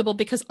have a quibble,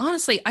 because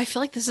honestly, I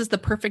feel like this is the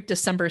perfect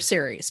December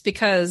series,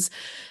 because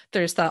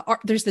there's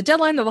the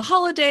deadline of the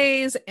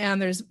holidays, and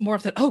there's more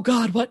of that, oh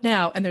God, what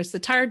now? And there's the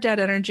tired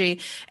dad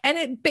energy. And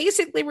it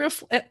basically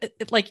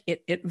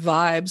it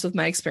vibes with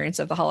my experience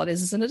of the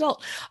holidays as an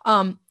adult.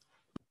 Oh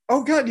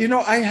God, you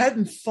know, I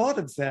hadn't thought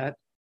of that,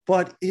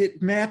 but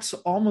it maps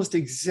almost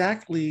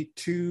exactly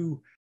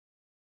to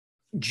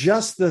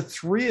just the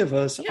 3 of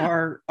us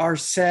are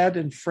sad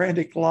and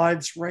frantic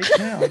lives right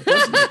now,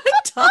 doesn't it?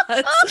 It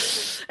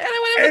does.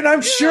 And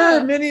I'm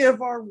sure many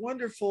of our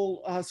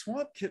wonderful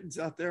swamp kittens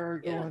out there are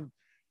going,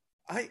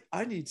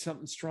 I need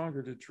something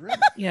stronger to drink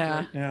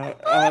right now.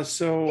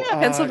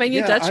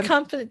 Pennsylvania Dutch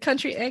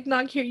country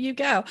eggnog, here you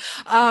go.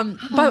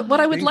 But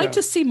what I would like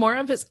to see more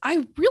of is,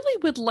 I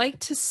really would like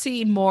to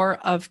see more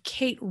of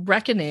Kate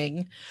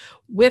reckoning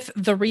with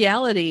the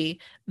reality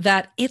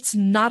that it's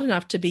not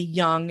enough to be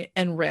young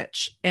and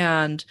rich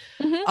and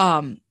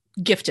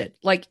gifted.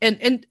 Like,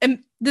 and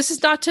this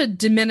is not to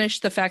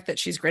diminish the fact that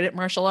she's great at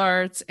martial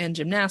arts and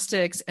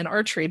gymnastics and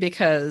archery,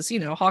 because, you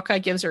know, Hawkeye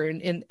gives her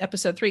in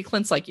episode 3,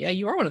 Clint's like, yeah,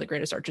 you are one of the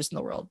greatest archers in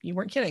the world. You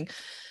weren't kidding.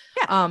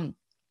 Yeah.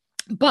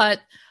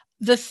 But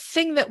the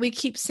thing that we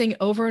keep seeing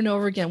over and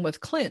over again with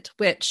Clint,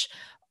 which,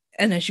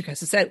 and as you guys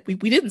have said, we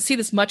didn't see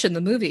this much in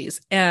the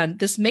movies, and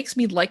this makes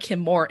me like him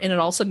more. And it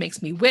also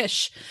makes me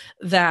wish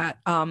that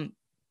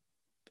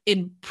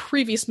in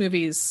previous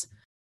movies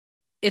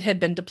it had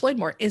been deployed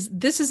more, is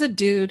this is a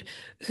dude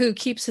who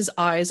keeps his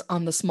eyes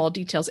on the small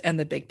details and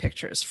the big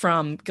pictures,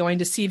 from going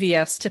to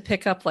CVS to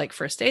pick up like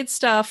first aid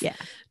stuff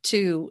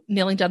to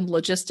nailing down the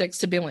logistics,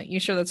 to being like, you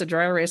sure that's a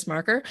dry erase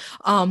marker?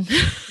 And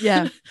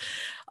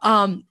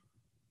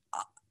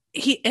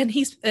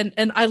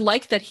I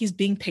like that he's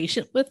being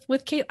patient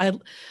with Kate.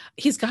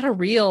 He's got a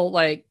real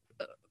like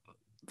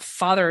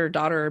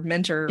father-daughter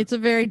mentor. It's a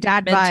very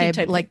dad vibe,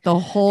 type like the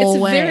whole It's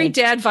a way. very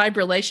dad vibe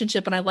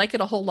relationship, and I like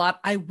it a whole lot.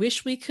 I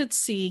wish we could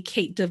see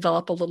Kate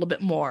develop a little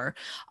bit more.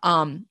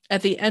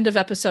 At the end of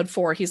episode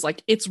 4, he's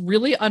like, it's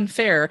really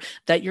unfair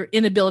that your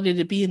inability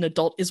to be an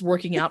adult is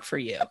working out for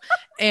you.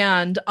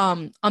 And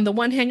on the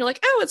one hand, you're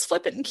like, oh, it's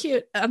flippant and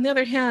cute. On the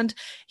other hand,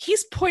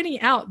 he's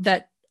pointing out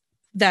that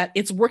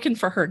it's working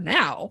for her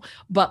now,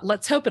 but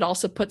let's hope it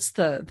also puts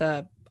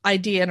the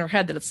idea in her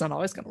head that it's not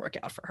always going to work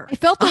out for her. I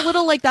felt a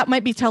little like that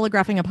might be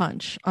telegraphing a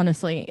punch,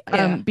 honestly,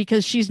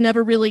 because she's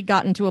never really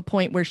gotten to a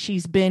point where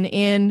she's been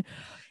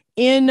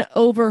in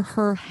over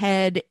her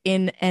head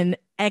in an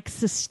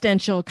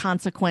existential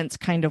consequence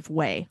kind of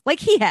way, like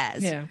he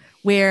has,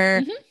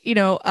 where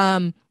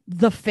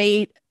the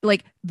fate,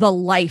 like the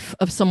life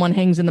of someone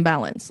hangs in the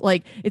balance.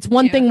 Like it's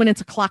one thing when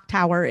it's a clock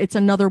tower, it's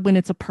another when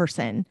it's a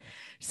person.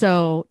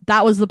 So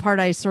that was the part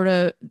I sort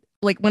of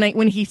like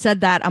when he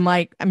said that, I'm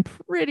like, I'm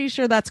pretty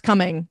sure that's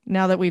coming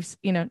now that we've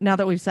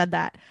said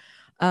that.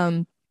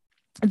 The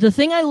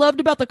thing I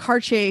loved about the car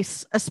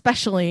chase,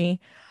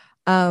 especially,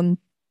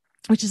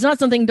 which is not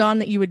something, Dawn,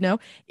 that you would know,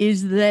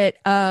 is that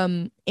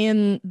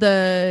in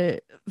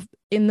the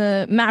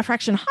Matt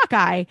Fraction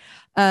Hawkeye,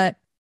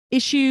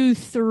 issue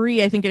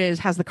 3, I think it is,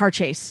 has a car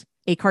chase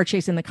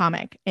in the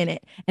comic in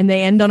it, and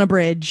they end on a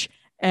bridge.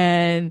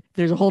 And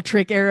there's a whole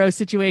trick arrow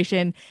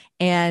situation,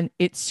 and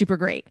it's super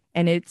great.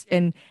 And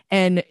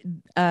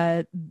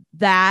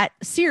that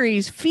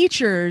series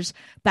features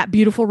that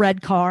beautiful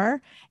red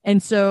car.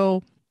 And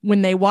so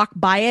when they walk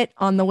by it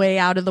on the way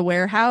out of the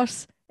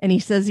warehouse, and he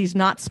says he's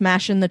not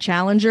smashing the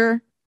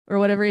Challenger or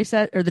whatever he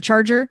said, or the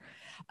Charger,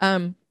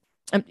 when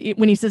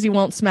he says he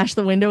won't smash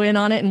the window in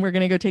on it, and we're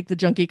going to go take the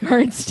junkie car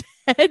instead.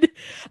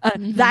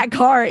 That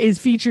car is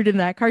featured in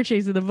that car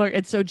chase in the book.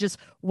 And so just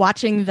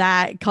watching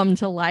that come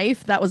to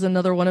life, that was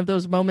another one of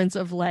those moments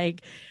of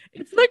like,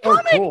 it's the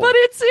comic, but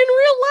it's in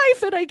real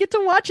life, and I get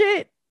to watch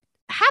it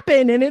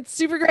happen, and it's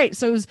super great.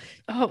 So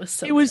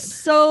it was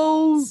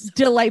so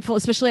delightful,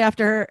 especially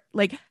after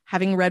like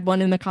having read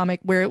one in the comic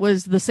where it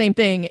was the same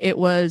thing. It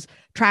was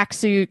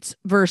tracksuits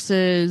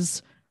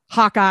versus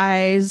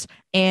Hawkeyes,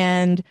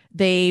 and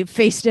they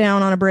face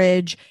down on a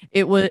bridge.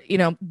 It was,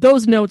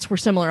 those notes were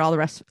similar. All the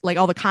rest, like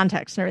all the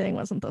context and everything,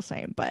 wasn't the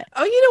same. But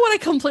you know what I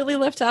completely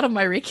left out of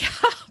my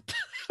recap?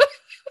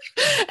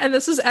 And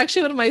this is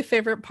actually one of my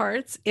favorite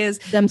parts, is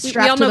them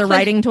strapped to the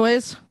riding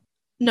toys.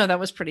 No, that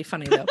was pretty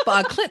funny though.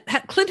 But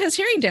Clint has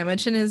hearing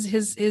damage, and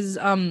his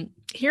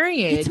hearing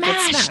aid gets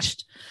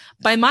smashed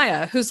by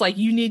Maya, who's like,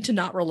 you need to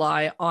not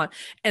rely on.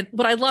 And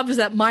what I love is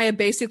that Maya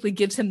basically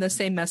gives him the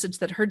same message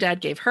that her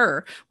dad gave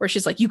her, where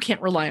she's like, you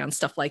can't rely on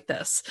stuff like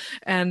this.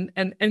 And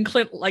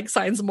Clint like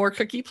signs more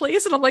cookie,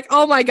 please. And I'm like,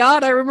 oh my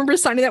God, I remember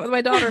signing that with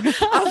my daughter.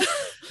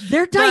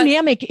 Their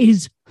dynamic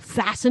is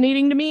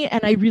fascinating to me,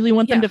 and I really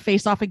want them to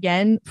face off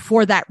again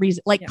for that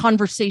reason, like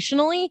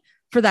conversationally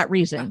for that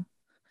reason.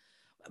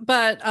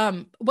 But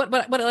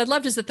what I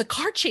loved is that the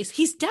car chase,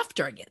 he's deaf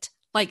during it.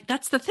 Like,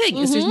 that's the thing,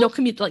 is there's no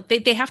like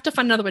they have to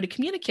find another way to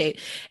communicate.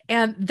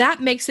 And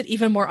that makes it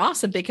even more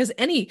awesome, because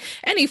any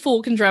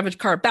fool can drive a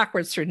car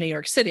backwards through New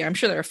York City. I'm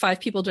sure there are 5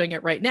 people doing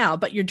it right now,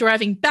 but you're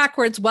driving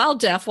backwards while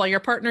deaf, while your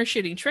partner's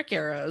shooting trick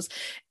arrows.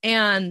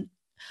 And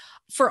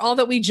for all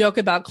that we joke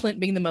about Clint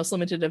being the most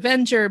limited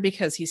Avenger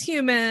because he's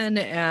human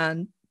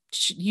and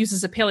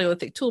uses a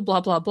Paleolithic tool,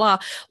 blah, blah, blah.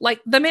 Like,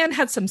 the man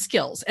had some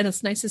skills, and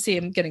it's nice to see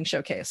him getting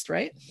showcased,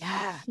 right?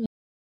 Yeah.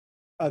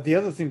 The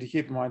other thing to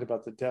keep in mind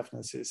about the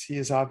deafness is he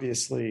is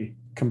obviously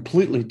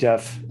completely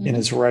deaf in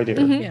his right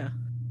ear.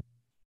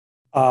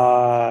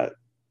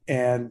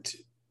 And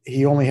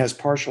he only has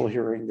partial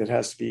hearing that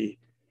has to be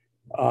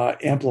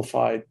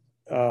amplified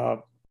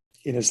in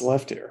his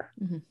left ear.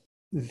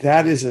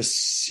 That is a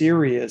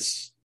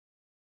serious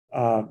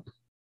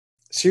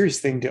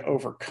thing to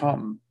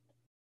overcome,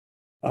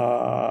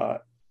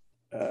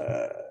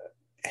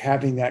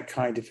 having that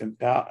kind of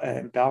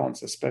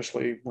imbalance,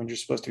 especially when you're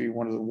supposed to be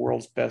one of the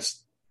world's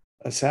best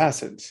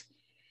assassins,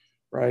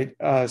 right?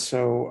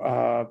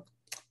 So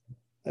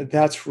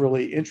that's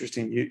really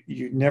interesting.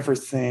 You never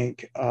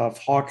think of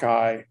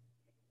Hawkeye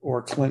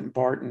or Clint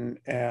Barton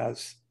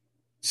as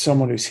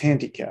someone who's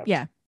handicapped.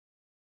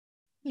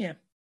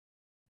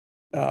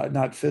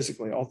 Not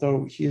physically,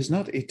 although he is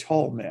not a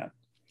tall man.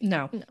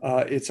 No.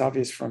 It's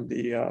obvious from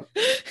the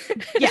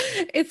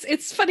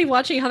it's funny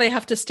watching how they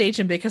have to stage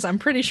him, because I'm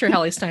pretty sure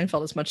Hallie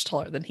Steinfeld is much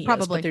taller than he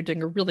is, but they're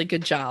doing a really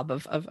good job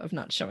of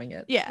not showing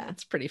it. Yeah,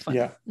 it's pretty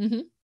funny.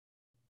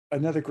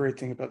 Another great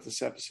thing about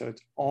this episode,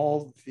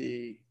 all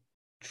the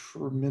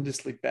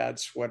tremendously bad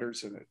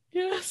sweaters in it.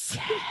 Yes.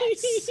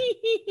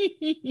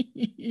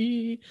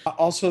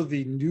 Also,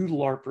 the new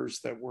LARPers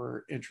that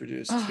we're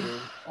introduced to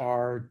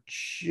are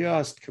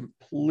just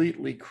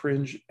completely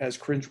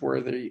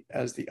cringeworthy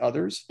as the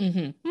others,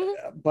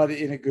 but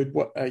in a good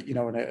way,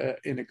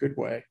 in a good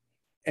way.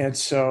 And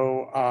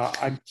so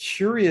I'm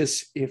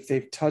curious if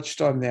they've touched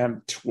on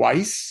them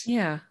twice.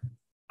 Yeah.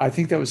 I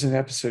think that was in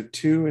episode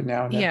 2 and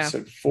now in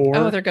episode 4.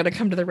 Oh, they're going to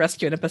come to the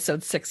rescue in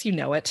episode 6. You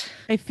know it.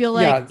 I feel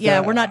like,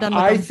 we're not done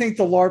with them. I think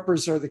the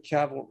LARPers are the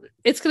cavalry.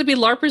 It's going to be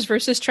LARPers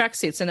versus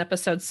tracksuits in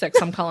episode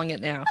 6. I'm calling it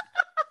now.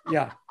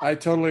 Yeah, I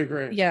totally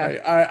agree. Yeah.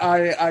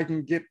 I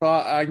can get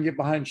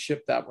behind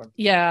ship that one.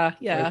 Yeah.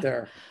 Right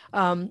there.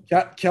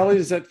 Kelly,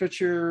 does that fit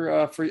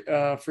your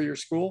for your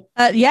school?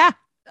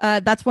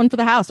 That's one for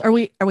the house. Are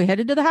we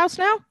headed to the house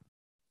now?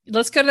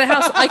 Let's go to the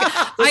house.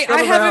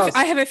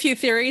 I have a few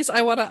theories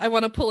I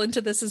want to pull into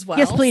this as well.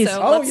 Yes, please.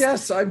 So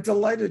yes, I'm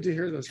delighted to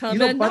hear this. By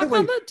the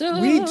way,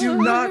 we do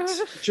not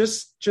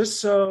just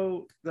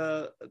so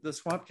the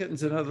Swamp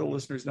Kittens and other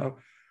listeners know,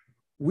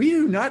 we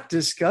do not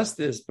discuss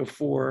this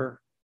before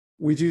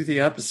we do the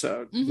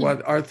episode.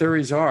 What our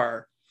theories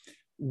are.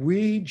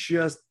 We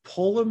just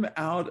pull them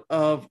out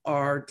of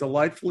our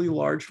delightfully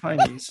large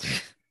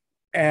heinies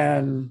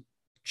and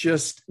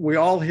we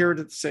all hear it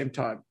at the same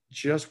time.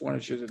 Just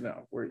wanted you to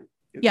know.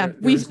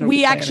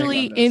 We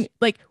actually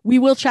we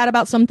will chat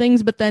about some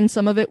things, but then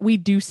some of it we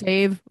do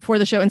save for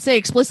the show and say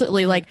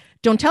explicitly, like,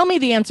 don't tell me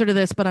the answer to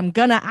this, but I'm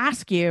gonna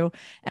ask you,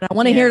 and I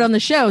want to hear it on the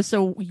show,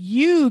 so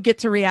you get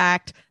to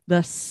react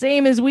the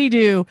same as we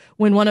do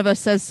when one of us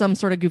says some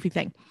sort of goofy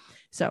thing.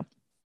 So,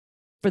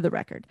 for the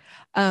record,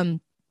 Hello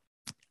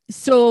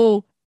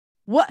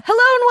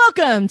and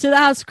welcome to the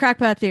House of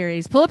Crackpot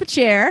Theories. Pull up a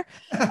chair.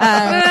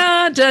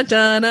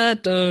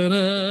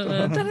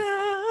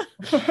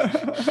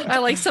 I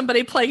like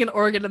somebody playing an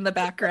organ in the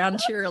background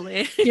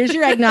cheerily. Here's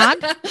your eggnog.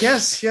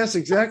 Yes,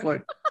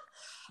 exactly.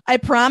 I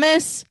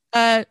promise.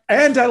 And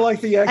I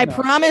like the eggnog. I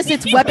promise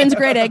it's weapons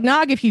grade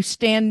eggnog. If you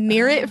stand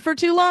near it for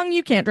too long,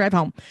 you can't drive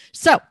home.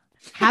 So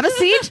have a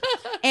seat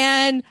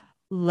and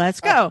let's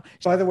go.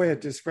 By the way,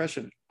 at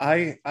discretion,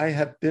 I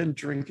have been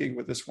drinking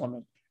with this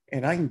woman,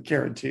 and I can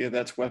guarantee you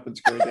that's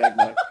weapons grade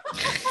eggnog.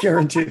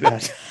 Guarantee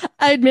that.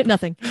 I admit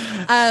nothing.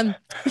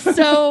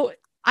 So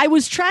I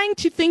was trying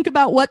to think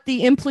about what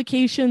the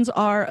implications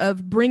are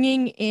of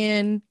bringing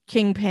in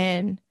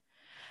Kingpin.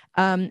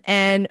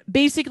 And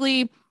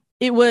basically,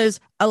 it was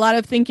a lot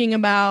of thinking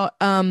about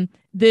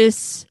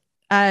this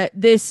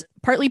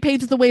partly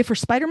paves the way for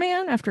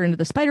Spider-Man after Into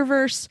the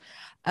Spider-Verse.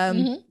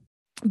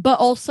 But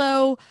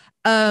also,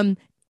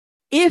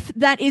 if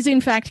that is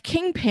in fact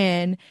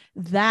Kingpin,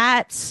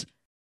 that's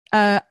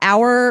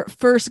our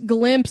first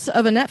glimpse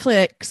of a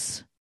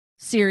Netflix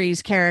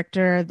series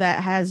character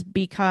that has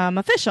become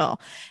official.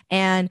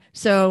 And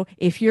so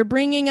if you're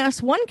bringing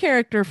us one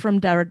character from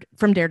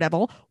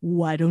Daredevil,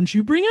 why don't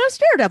you bring us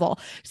Daredevil?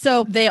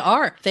 So they're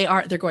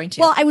going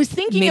to. Well, I was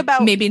thinking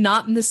about maybe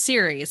not in the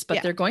series,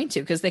 but they're going to,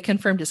 because they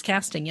confirmed his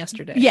casting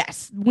yesterday.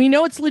 Yes, we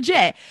know it's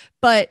legit,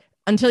 but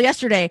until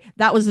yesterday,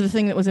 that was the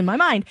thing that was in my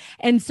mind.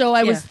 And so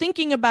I was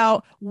thinking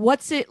about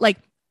what's it like.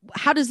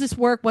 How does this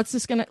work? What's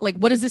this gonna like?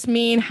 What does this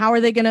mean? How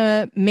are they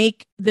gonna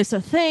make this a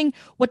thing?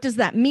 What does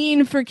that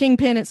mean for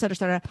Kingpin, et cetera, et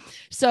cetera?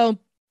 So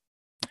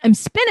I'm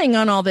spinning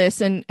on all this,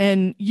 and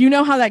you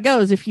know how that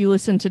goes if you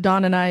listen to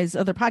Dawn and I's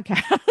other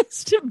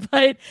podcast.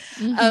 But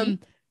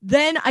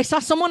then I saw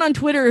someone on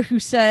Twitter who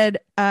said,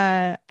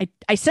 I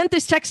sent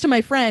this text to my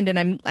friend,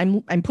 and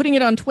I'm putting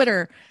it on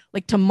Twitter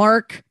like to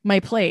mark my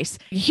place.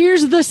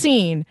 Here's the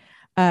scene: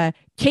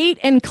 Kate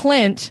and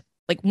Clint,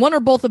 like one or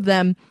both of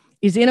them,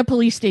 is in a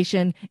police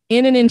station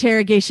in an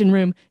interrogation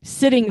room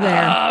sitting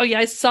there. Oh yeah,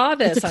 I saw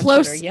this. It's a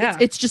close.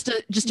 It's just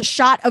a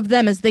shot of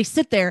them as they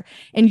sit there,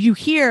 and you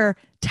hear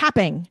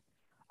tapping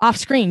off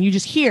screen. You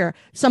just hear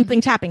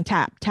something tapping,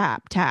 tap,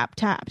 tap, tap,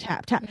 tap,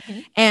 tap, tap.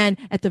 And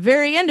at the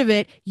very end of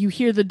it, you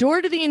hear the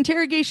door to the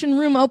interrogation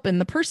room open.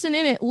 The person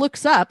in it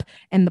looks up,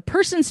 and the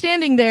person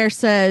standing there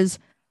says,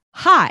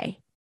 "Hi,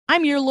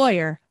 I'm your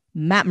lawyer,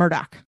 Matt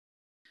Murdock."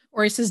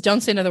 Or he says, "Don't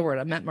say another word.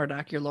 I'm Matt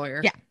Murdock, your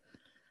lawyer." Yeah.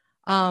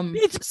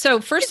 So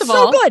first of so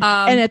all, good.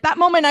 And at that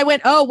moment I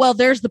went, oh, well,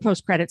 there's the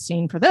post-credit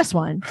scene for this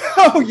one.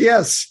 Oh,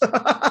 yes.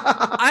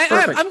 I'm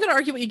going to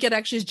argue what you get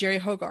actually is Jerry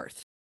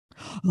Hogarth.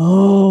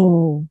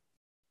 Oh.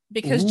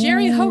 Because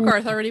Jerry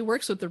Hogarth already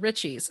works with the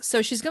Richies,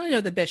 so she's going to know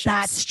the Bishops.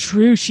 That's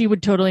true. She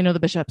would totally know the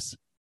Bishops.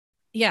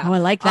 Yeah. Oh, I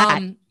like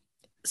that.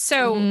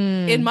 So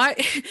in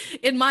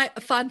my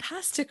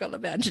fantastical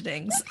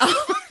imaginings,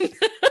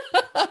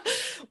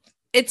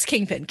 it's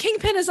Kingpin.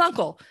 Kingpin is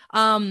Uncle.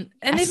 And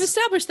they've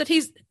established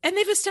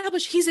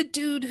he's a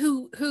dude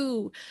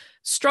who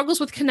struggles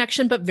with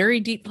connection, but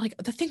very deep. Like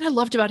the thing I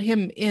loved about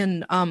him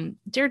in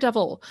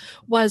Daredevil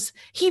was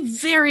he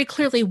very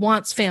clearly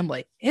wants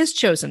family, his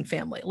chosen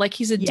family. Like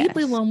he's a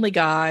deeply lonely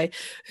guy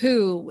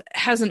who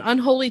has an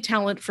unholy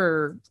talent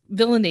for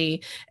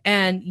villainy,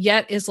 and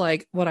yet is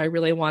like, what I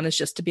really want is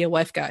just to be a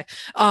wife guy.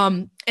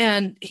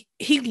 And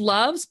he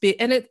loves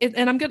and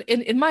I'm gonna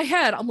in my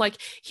head, I'm like,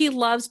 he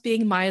loves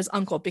being Maya's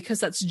uncle because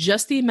that's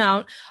just the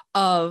amount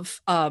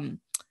of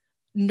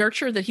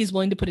nurture that he's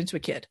willing to put into a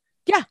kid.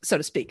 Yeah, so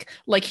to speak.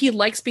 Like he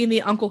likes being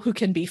the uncle who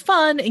can be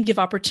fun and give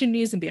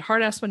opportunities and be a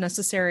hard ass when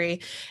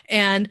necessary.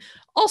 And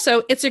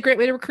Also, it's a great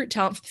way to recruit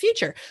talent for the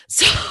future.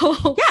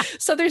 So,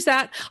 so there's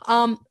that.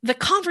 The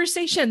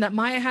conversation that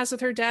Maya has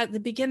with her dad at the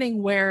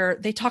beginning, where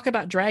they talk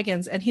about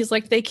dragons, and he's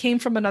like, they came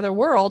from another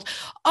world.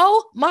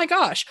 Oh my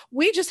gosh,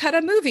 we just had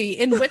a movie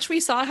in which we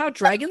saw how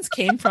dragons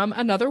came from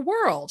another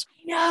world.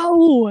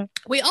 No.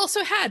 We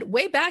also had,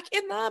 way back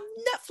in the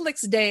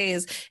Netflix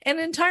days, an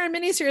entire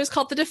miniseries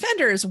called The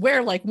Defenders,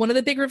 where like one of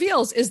the big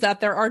reveals is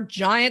that there are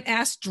giant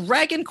ass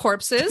dragon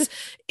corpses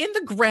in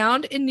the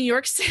ground in New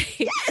York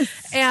City.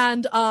 Yes.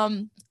 And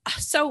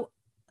so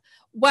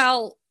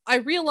while I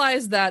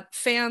realize that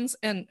fans,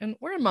 and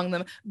we're among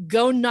them,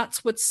 go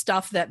nuts with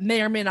stuff that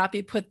may or may not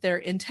be put there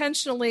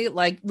intentionally,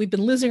 like we've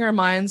been losing our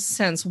minds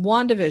since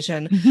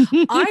WandaVision,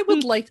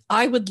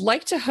 I would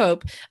like to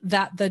hope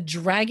that the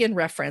dragon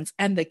reference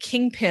and the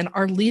Kingpin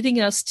are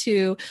leading us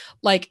to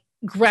like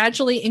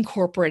gradually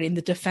incorporating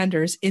the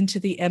Defenders into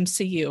the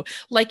MCU,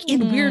 like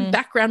in weird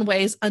background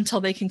ways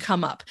until they can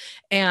come up.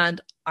 And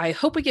I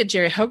hope we get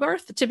Jerry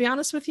Hogarth, to be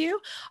honest with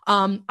you.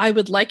 I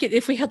would like it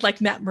if we had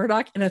like Matt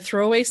Murdock in a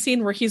throwaway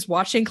scene where he's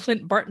watching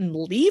Clint Barton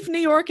leave New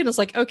York and is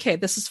like, okay,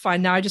 this is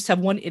fine. Now I just have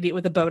one idiot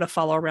with a bow to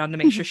follow around to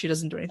make sure she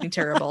doesn't do anything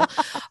terrible.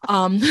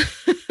 I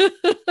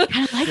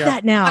like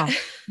that now.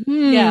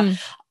 Yeah.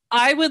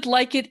 I would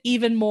like it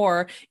even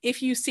more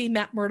if you see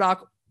Matt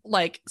Murdock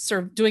like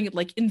sort of doing it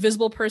like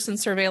invisible person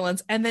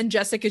surveillance, and then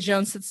Jessica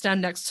Jones sits down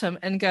next to him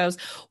and goes,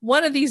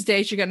 one of these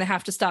days you're going to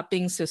have to stop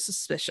being so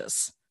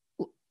suspicious.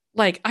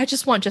 Like, I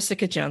just want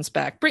Jessica Jones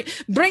back.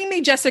 Bring me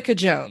Jessica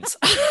Jones.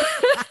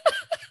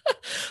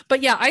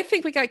 But yeah, I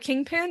think we got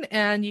Kingpin,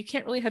 and you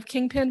can't really have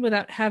Kingpin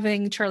without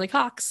having Charlie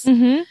Cox.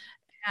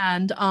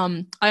 And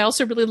I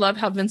also really love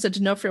how Vincent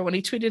D'Onofrio, when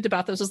he tweeted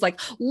about this, was like,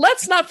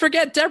 let's not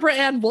forget Deborah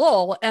Ann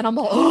Woll. And I'm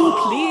like,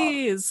 oh,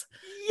 please.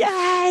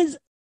 Yes.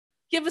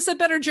 Give us a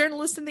better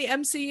journalist in the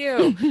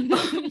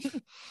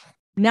MCU.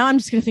 Now I'm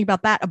just going to think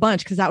about that a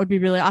bunch, because that would be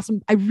really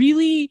awesome. I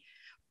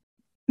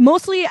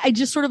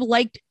just sort of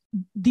liked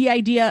the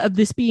idea of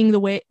this being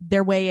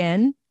their way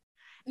in.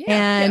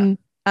 And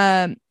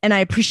I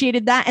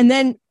appreciated that. And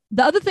then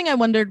the other thing I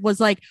wondered was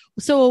like,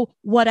 so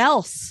what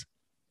else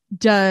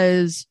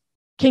does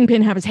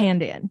Kingpin have his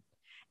hand in?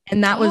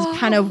 And that was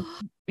kind of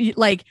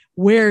like,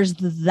 where's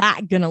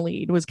that going to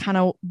lead, was kind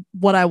of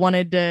what I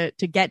wanted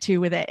to get to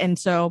with it. And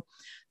so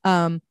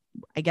I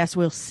guess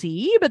we'll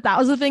see, but that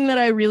was the thing that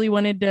I really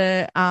wanted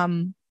to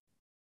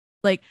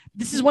like.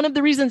 This is one of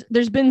the reasons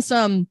there's been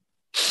some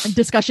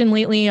discussion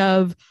lately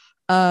of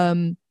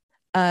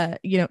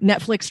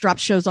Netflix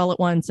drops shows all at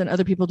once and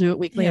other people do it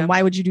weekly, and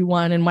why would you do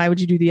one and why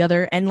would you do the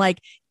other? And like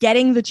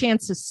getting the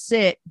chance to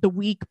sit the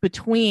week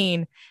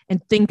between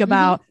and think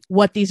about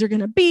what these are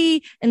going to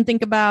be, and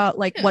think about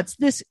like what's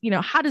this,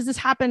 how does this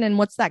happen and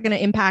what's that going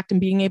to impact, and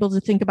being able to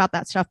think about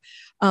that stuff.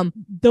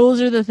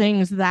 Those are the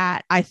things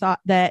that I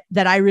thought that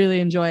I really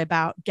enjoy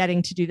about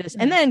getting to do this.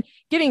 And then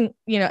getting,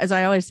 as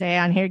I always say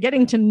on here,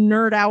 getting to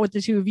nerd out with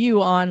the two of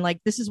you on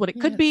like, this is what it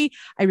could be.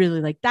 I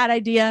really like that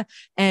idea.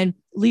 And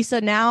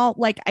Lisa, now,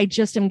 like, I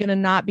just am going to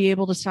not be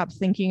able to stop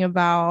thinking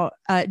about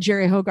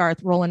Jerry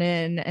Hogarth rolling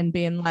in and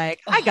being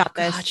like, I got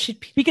this. God,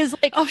 because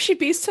like, she'd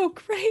be so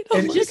great.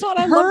 I love Jerry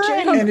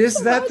Hogarth. And is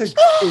that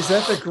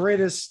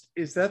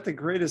the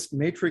greatest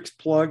Matrix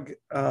plug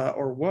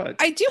or what?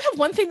 I do have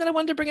one thing that I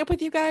wanted to bring up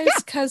with you guys,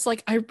 because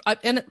like I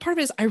and part of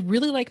it is I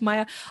really like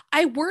Maya.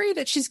 I worry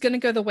that she's going to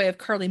go the way of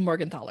Carly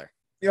Morgenthaler.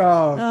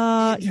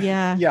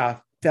 Yeah,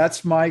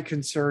 that's my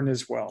concern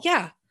as well.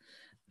 Yeah.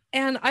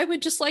 And I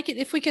would just like it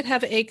if we could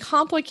have a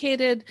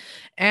complicated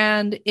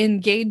and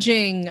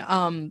engaging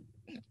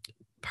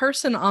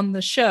person on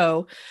the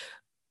show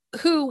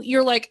who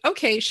you're like,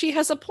 okay, she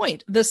has a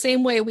point. The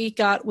same way we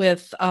got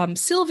with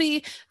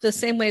Sylvie, the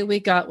same way we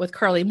got with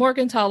Carly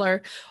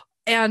Morgenthaler,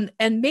 and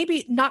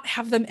maybe not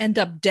have them end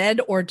up dead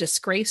or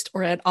disgraced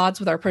or at odds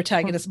with our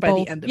protagonist by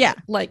the end of it.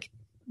 Like,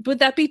 would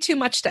that be too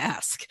much to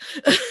ask?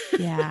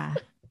 Yeah.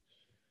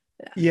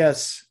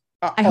 Yes.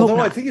 Although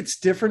I think it's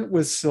different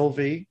with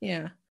Sylvie.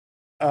 Yeah.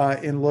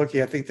 In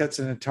Loki, I think that's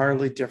an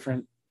entirely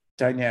different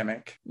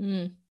dynamic.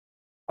 And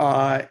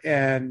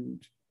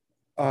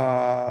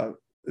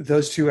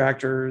those two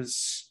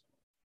actors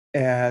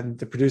and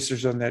the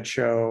producers on that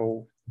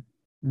show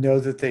know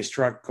that they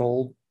struck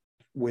gold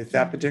with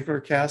that particular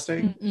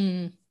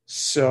casting.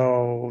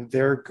 So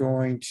they're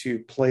going to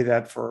play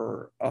that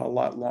for a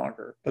lot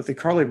longer. But the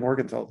Carly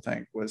Morgenthau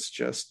thing was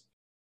just,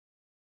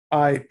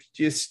 I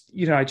just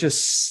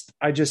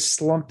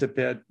slumped a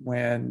bit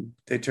when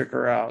they took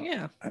her out.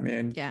 Yeah. I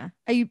mean,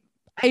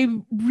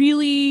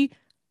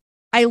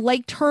 I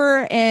liked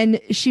her, and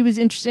she was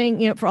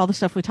interesting, for all the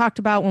stuff we talked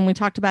about when we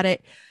talked about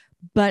it,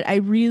 but I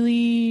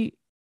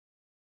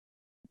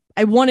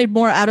wanted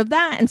more out of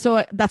that. And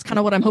so that's kind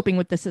of what I'm hoping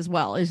with this as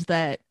well, is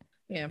that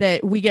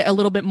we get a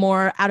little bit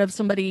more out of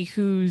somebody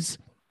who's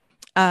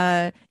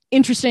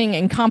interesting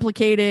and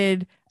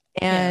complicated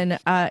and,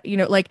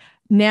 like,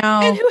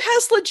 Now, and who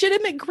has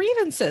legitimate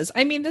grievances.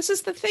 I mean, this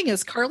is the thing: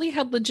 is Carly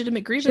had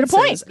legitimate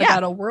grievances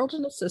about a world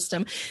and a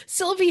system.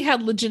 Sylvie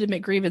had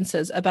legitimate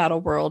grievances about a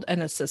world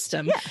and a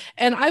system,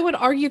 and I would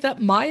argue that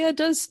Maya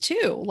does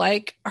too.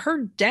 Like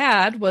her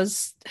dad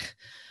was.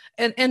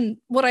 And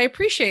what I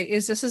appreciate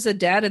is this is a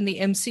dad in the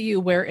MCU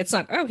where it's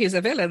not, oh, he's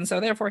a villain, so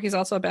therefore he's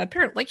also a bad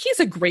parent. Like, he's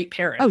a great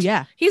parent. Oh,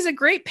 yeah. He's a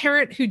great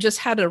parent who just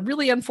had a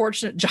really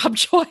unfortunate job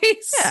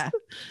choice. Yeah.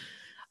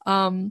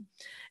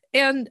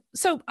 And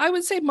so I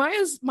would say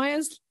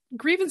Maya's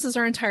grievances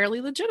are entirely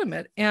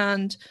legitimate.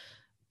 And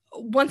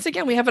once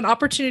again, we have an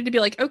opportunity to be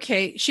like,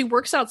 okay, she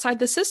works outside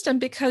the system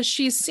because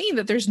she's seen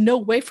that there's no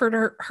way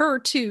for her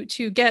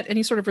to get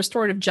any sort of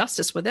restorative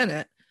justice within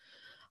it.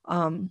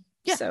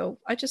 So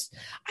I just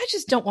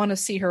don't want to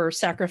see her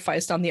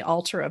sacrificed on the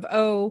altar of,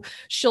 oh,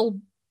 she'll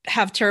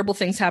have terrible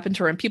things happen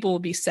to her and people will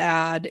be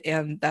sad,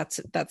 and that's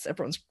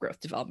everyone's growth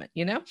development,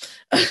 you know?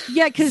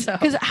 Yeah, because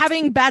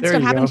having bad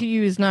stuff happen to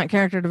you is not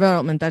character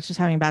development. That's just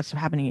having bad stuff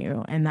happen to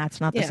you, and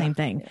that's not the same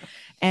thing. Yeah.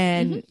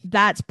 And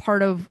that's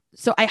part of.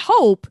 So I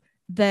hope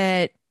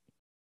that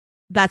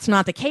that's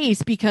not the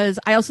case, because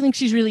I also think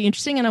she's really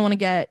interesting, and I want to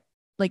get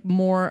like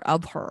more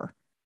of her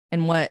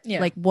and what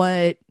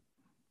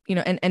you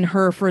know, and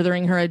her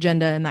furthering her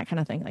agenda and that kind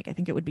of thing. Like, I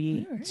think it would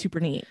be super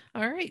neat.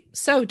 All right.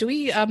 So do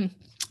we, why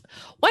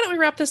don't we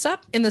wrap this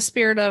up in the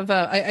spirit of,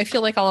 I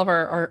feel like all of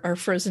our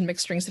frozen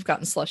mixed drinks have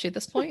gotten slushy at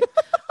this point.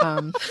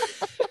 To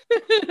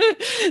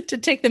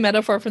take the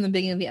metaphor from the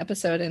beginning of the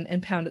episode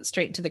and pound it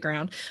straight into the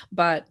ground.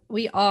 But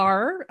we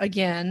are,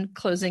 again,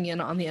 closing in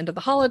on the end of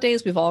the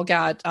holidays. We've all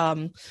got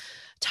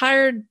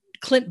tired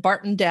Clint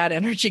Barton dad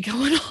energy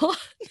going on.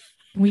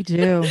 We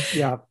do.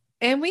 Yeah.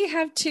 And we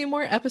have 2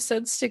 more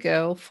episodes to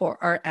go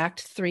for our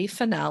Act 3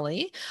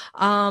 finale.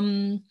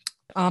 I'm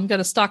going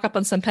to stock up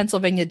on some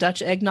Pennsylvania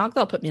Dutch eggnog.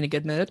 That'll put me in a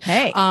good mood.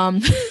 Hey.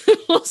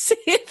 We'll see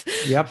if,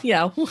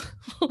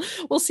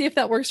 we'll see if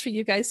that works for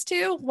you guys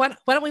too. Why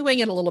don't we wing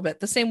it a little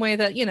bit? The same way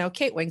that, you know,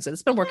 Kate wings it.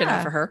 It's been working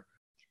out for her.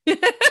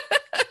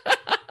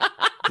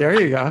 There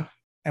you go.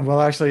 And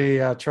we'll actually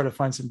try to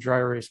find some dry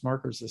erase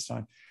markers this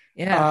time.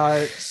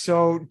 Yeah.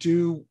 So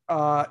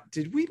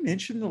did we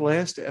mention the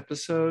last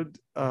episode,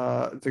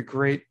 the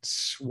great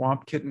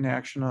swamp kitten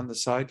action on the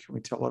side? Can we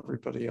tell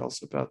everybody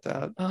else about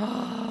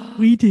that?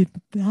 We did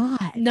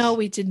not. No,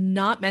 we did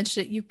not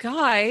mention it, you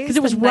guys. Because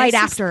it was right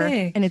after,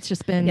 and it's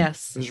just been it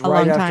was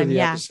right after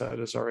the episode,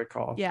 as I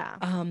recall. Yeah.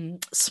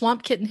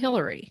 Swamp Kitten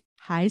Hillary.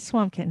 Hi,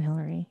 Swamp Kitten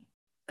Hillary.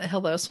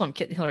 Hello, Swamp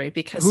Kitten Hillary,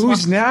 because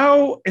who's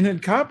now an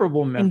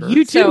incomparable member. And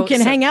you too can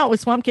hang out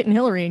with Swamp Kitten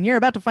Hillary, and you're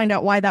about to find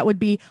out why that would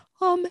be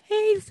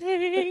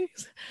amazing.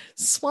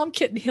 Swamp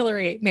Kitten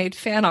Hillary made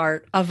fan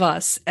art of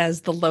us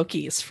as the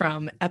Lokis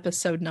from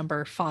episode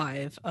number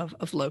 5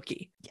 of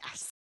Loki.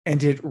 Yes.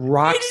 And it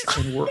rocks,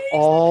 and we're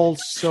all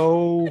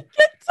so...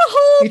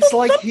 It's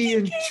like he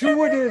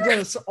intuited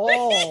us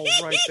all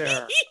right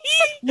there.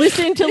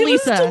 Listen to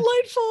Lisa.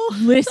 Delightful.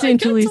 Listen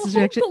to Lisa's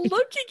reaction. The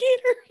Loki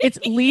Gator. It's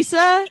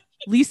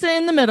Lisa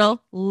in the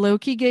middle,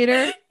 Loki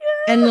Gator,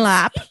 and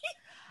Lap.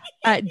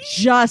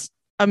 Just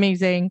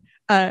amazing.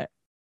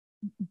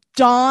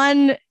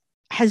 Don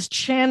has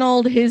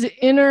channeled his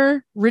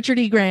inner Richard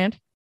E. Grant,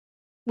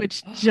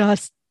 which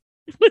just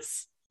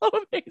was so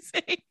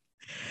amazing.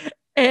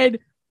 And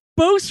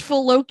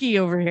boastful Loki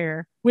over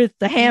here with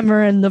the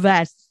hammer and the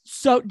vest.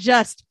 So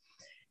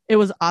it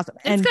was awesome.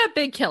 It's got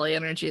big Kelly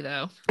energy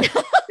though.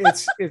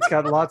 It's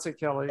got lots of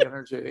Kelly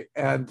energy,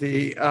 and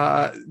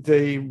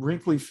the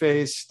wrinkly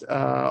faced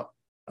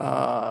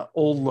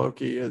old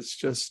Loki is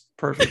just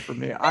perfect for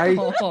me.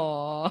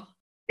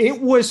 It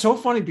was so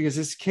funny because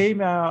this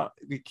came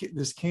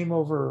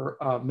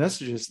over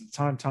messages at the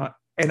time,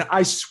 and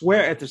I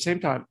swear at the same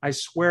time, I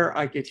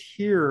could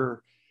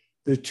hear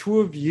the two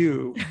of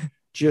you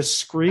just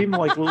scream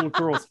like little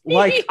girls,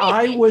 like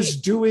I was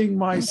doing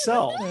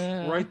myself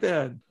right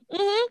then,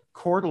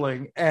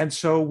 chortling. And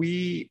so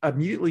we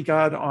immediately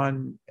got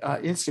on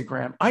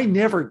Instagram. I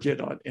never get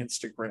on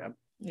Instagram.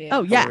 Yeah.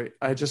 Oh yeah.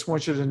 I just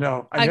want you to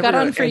know. I got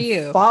on for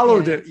you.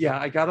 Followed it. Yeah,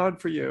 I got on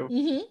for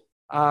you.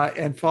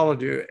 And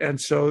followed you. And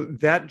so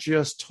that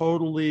just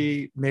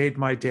totally made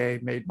my day,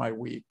 made my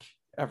week,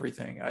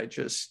 everything.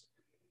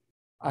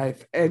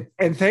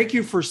 And thank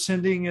you for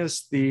sending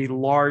us the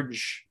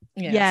large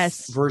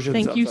versions.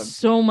 Thank you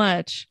so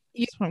much.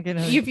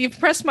 You've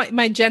pressed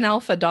my Gen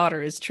Alpha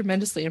daughter is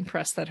tremendously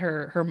impressed that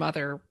her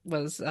mother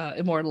was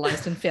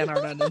immortalized in fan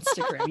art on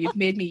Instagram. You've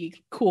made me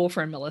cool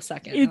for a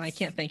millisecond, and I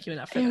can't thank you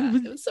enough for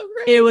that. It was so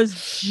great. It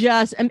was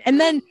just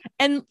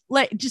and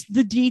like just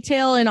the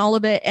detail and all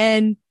of it,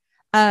 and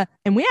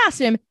we asked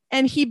him,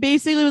 and he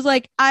basically was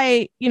like,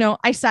 I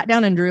sat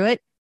down and drew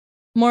it,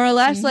 more or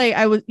less. Like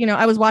I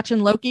was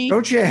watching Loki.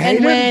 Don't you hate and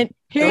him? Went,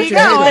 here you go.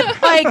 And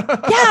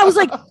I was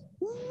like, wow.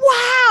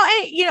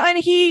 And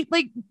he,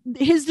 like,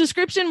 his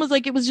description was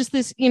like, it was just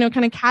this,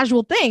 kind of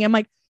casual thing. I'm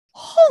like,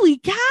 holy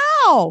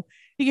cow.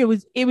 It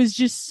was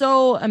just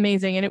so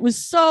amazing. And it was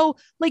so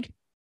like,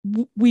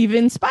 we've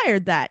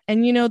inspired that.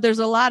 And, there's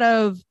a lot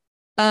of,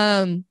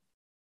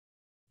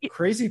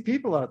 crazy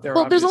people out there.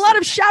 Well, obviously. There's a lot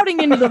of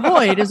shouting into the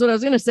void is what I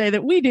was going to say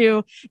that we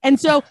do. And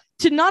so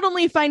to not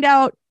only find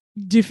out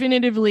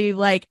definitively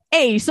like,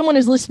 hey, someone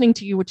is listening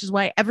to you, which is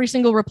why every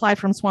single reply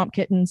from Swamp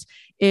Kittens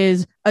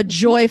is a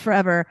joy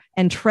forever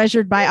and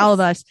treasured by all of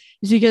us,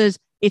 is because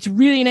it's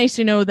really nice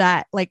to know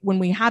that like when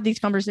we have these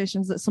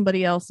conversations that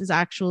somebody else is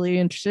actually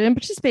interested in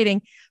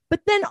participating,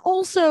 but then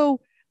also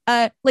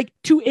like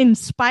to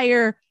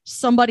inspire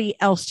somebody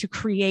else to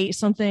create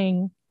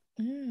something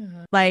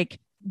like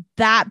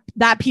that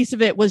piece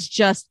of it was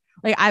just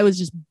like, I was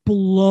just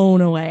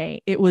blown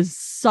away. It was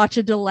such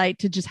a delight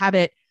to just have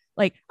it.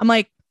 Like, I'm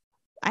like,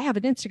 I have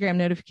an Instagram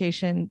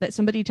notification that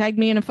somebody tagged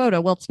me in a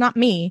photo. Well, it's not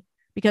me,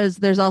 because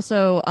there's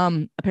also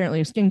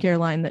apparently a skincare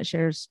line that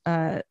shares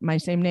my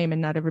same name,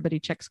 and not everybody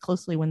checks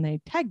closely when they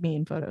tag me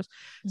in photos.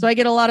 So I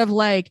get a lot of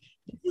like,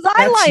 this is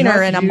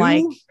eyeliner, and I'm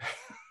like,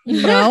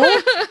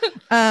 no.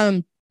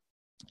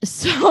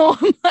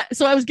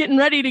 So I was getting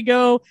ready to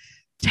go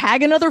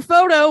tag another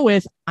photo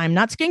with I'm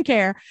not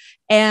skincare,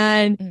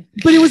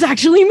 but it was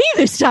actually me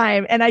this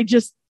time, and I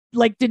just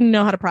like didn't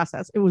know how to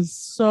process. It was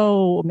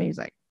so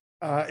amazing.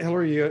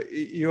 Hillary,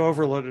 you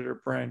overloaded her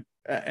brain,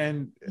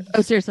 and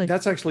oh, seriously,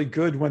 that's actually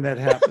good when that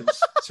happens.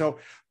 So,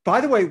 by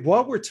the way,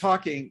 while we're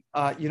talking,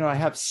 I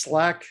have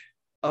Slack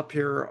up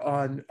here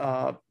on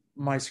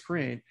my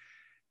screen,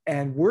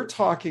 and we're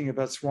talking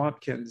about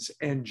Swampkins.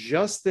 And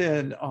just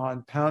then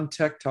on Pound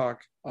Tech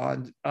Talk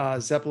on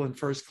Zeppelin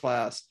First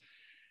Class,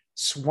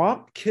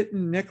 Swamp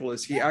Kitten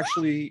Nicholas, he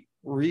actually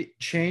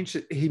changed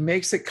it. He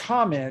makes a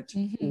comment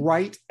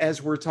right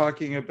as we're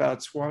talking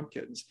about Swamp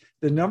Kittens.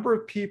 The number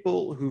of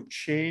people who've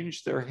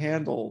changed their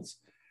handles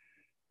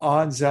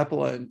on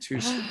Zeppelin to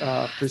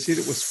precede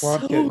it with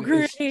Swamp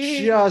Kitten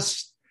is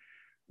just,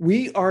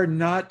 we are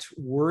not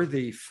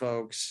worthy,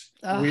 folks.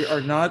 We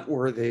are not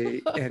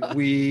worthy. And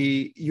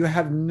you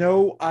have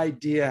no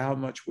idea how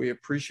much we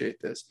appreciate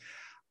this.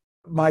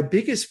 My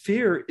biggest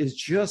fear is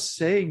just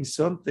saying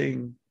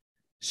something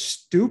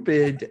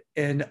stupid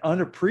and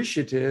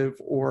unappreciative,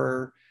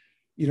 or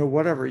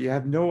whatever. You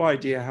have no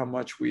idea how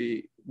much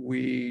we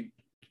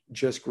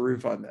just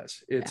groove on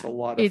this. It's a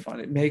lot of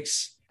fun.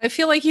 I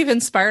feel like you've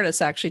inspired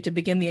us actually to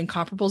begin the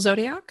Incomparable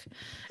Zodiac,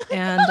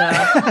 and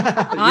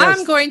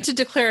I'm going to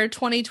declare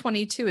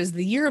 2022 as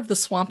the year of the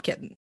Swamp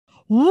Kitten.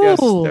 Ooh. Yes,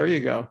 there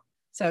you go.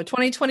 So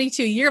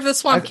 2022, year of the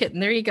Swamp Kitten.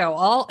 There you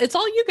go. It's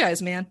all you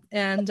guys, man,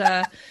 and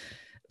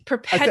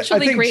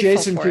perpetually I think grateful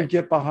Jason for could it.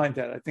 get behind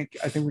that. I think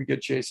we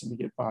get Jason to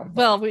get behind that.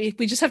 Well, we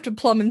just have to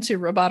plumb into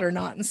robot or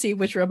not and see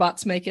which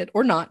robots make it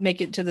or not make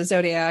it to the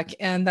Zodiac.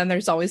 And then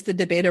there's always the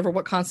debate over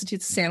what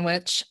constitutes a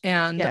sandwich.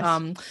 And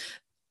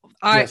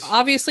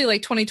obviously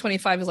like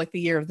 2025 is like the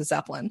year of the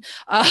Zeppelin.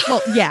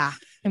 Well, yeah.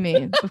 I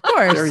mean, of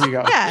course. There you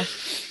go. Yeah.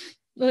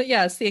 Well,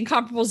 yes, the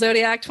Incomparable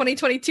Zodiac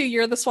 2022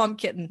 year of the Swamp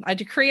Kitten. I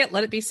decree it.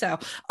 Let it be so.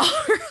 All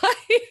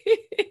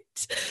right.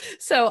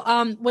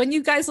 So when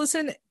you guys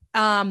listen,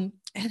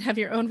 and have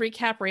your own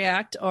recap,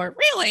 react, or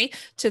really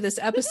to this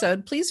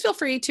episode, please feel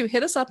free to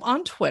hit us up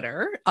on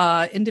Twitter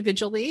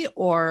individually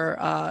or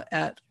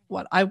at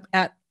I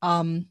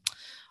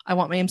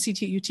want my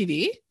MCTU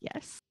TV.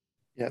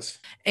 Yes.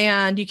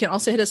 And you can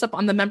also hit us up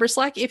on the member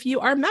Slack if you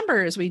are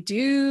members. We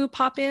do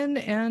pop in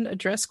and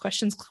address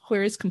questions,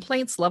 queries,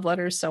 complaints, love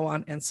letters, so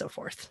on and so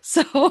forth.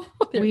 So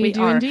we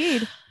do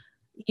indeed.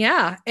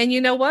 Yeah. And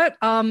you know what?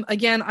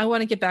 Again, I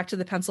want to get back to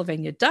the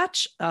Pennsylvania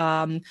Dutch.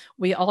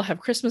 We all have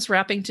Christmas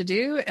wrapping to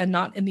do, and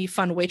not in the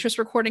fun waitress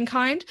recording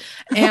kind.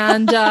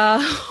 And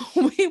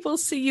we will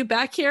see you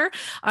back here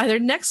either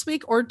next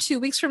week or 2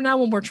 weeks from now,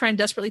 when we're trying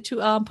desperately to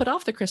put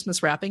off the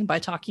Christmas wrapping by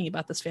talking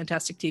about this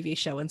fantastic TV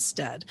show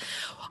instead.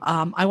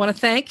 I want to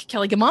thank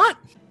Kelly Guimont.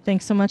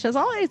 Thanks so much, as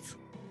always.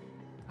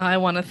 I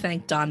want to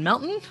thank Don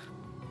Melton.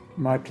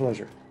 My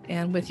pleasure.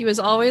 And with you, as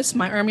always,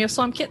 my army of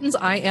Swamp Kittens,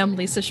 I am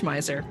Lisa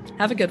Schmeiser.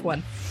 Have a good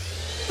one.